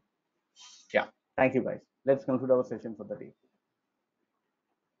session. Yeah, thank you guys. Let's conclude our session for the day.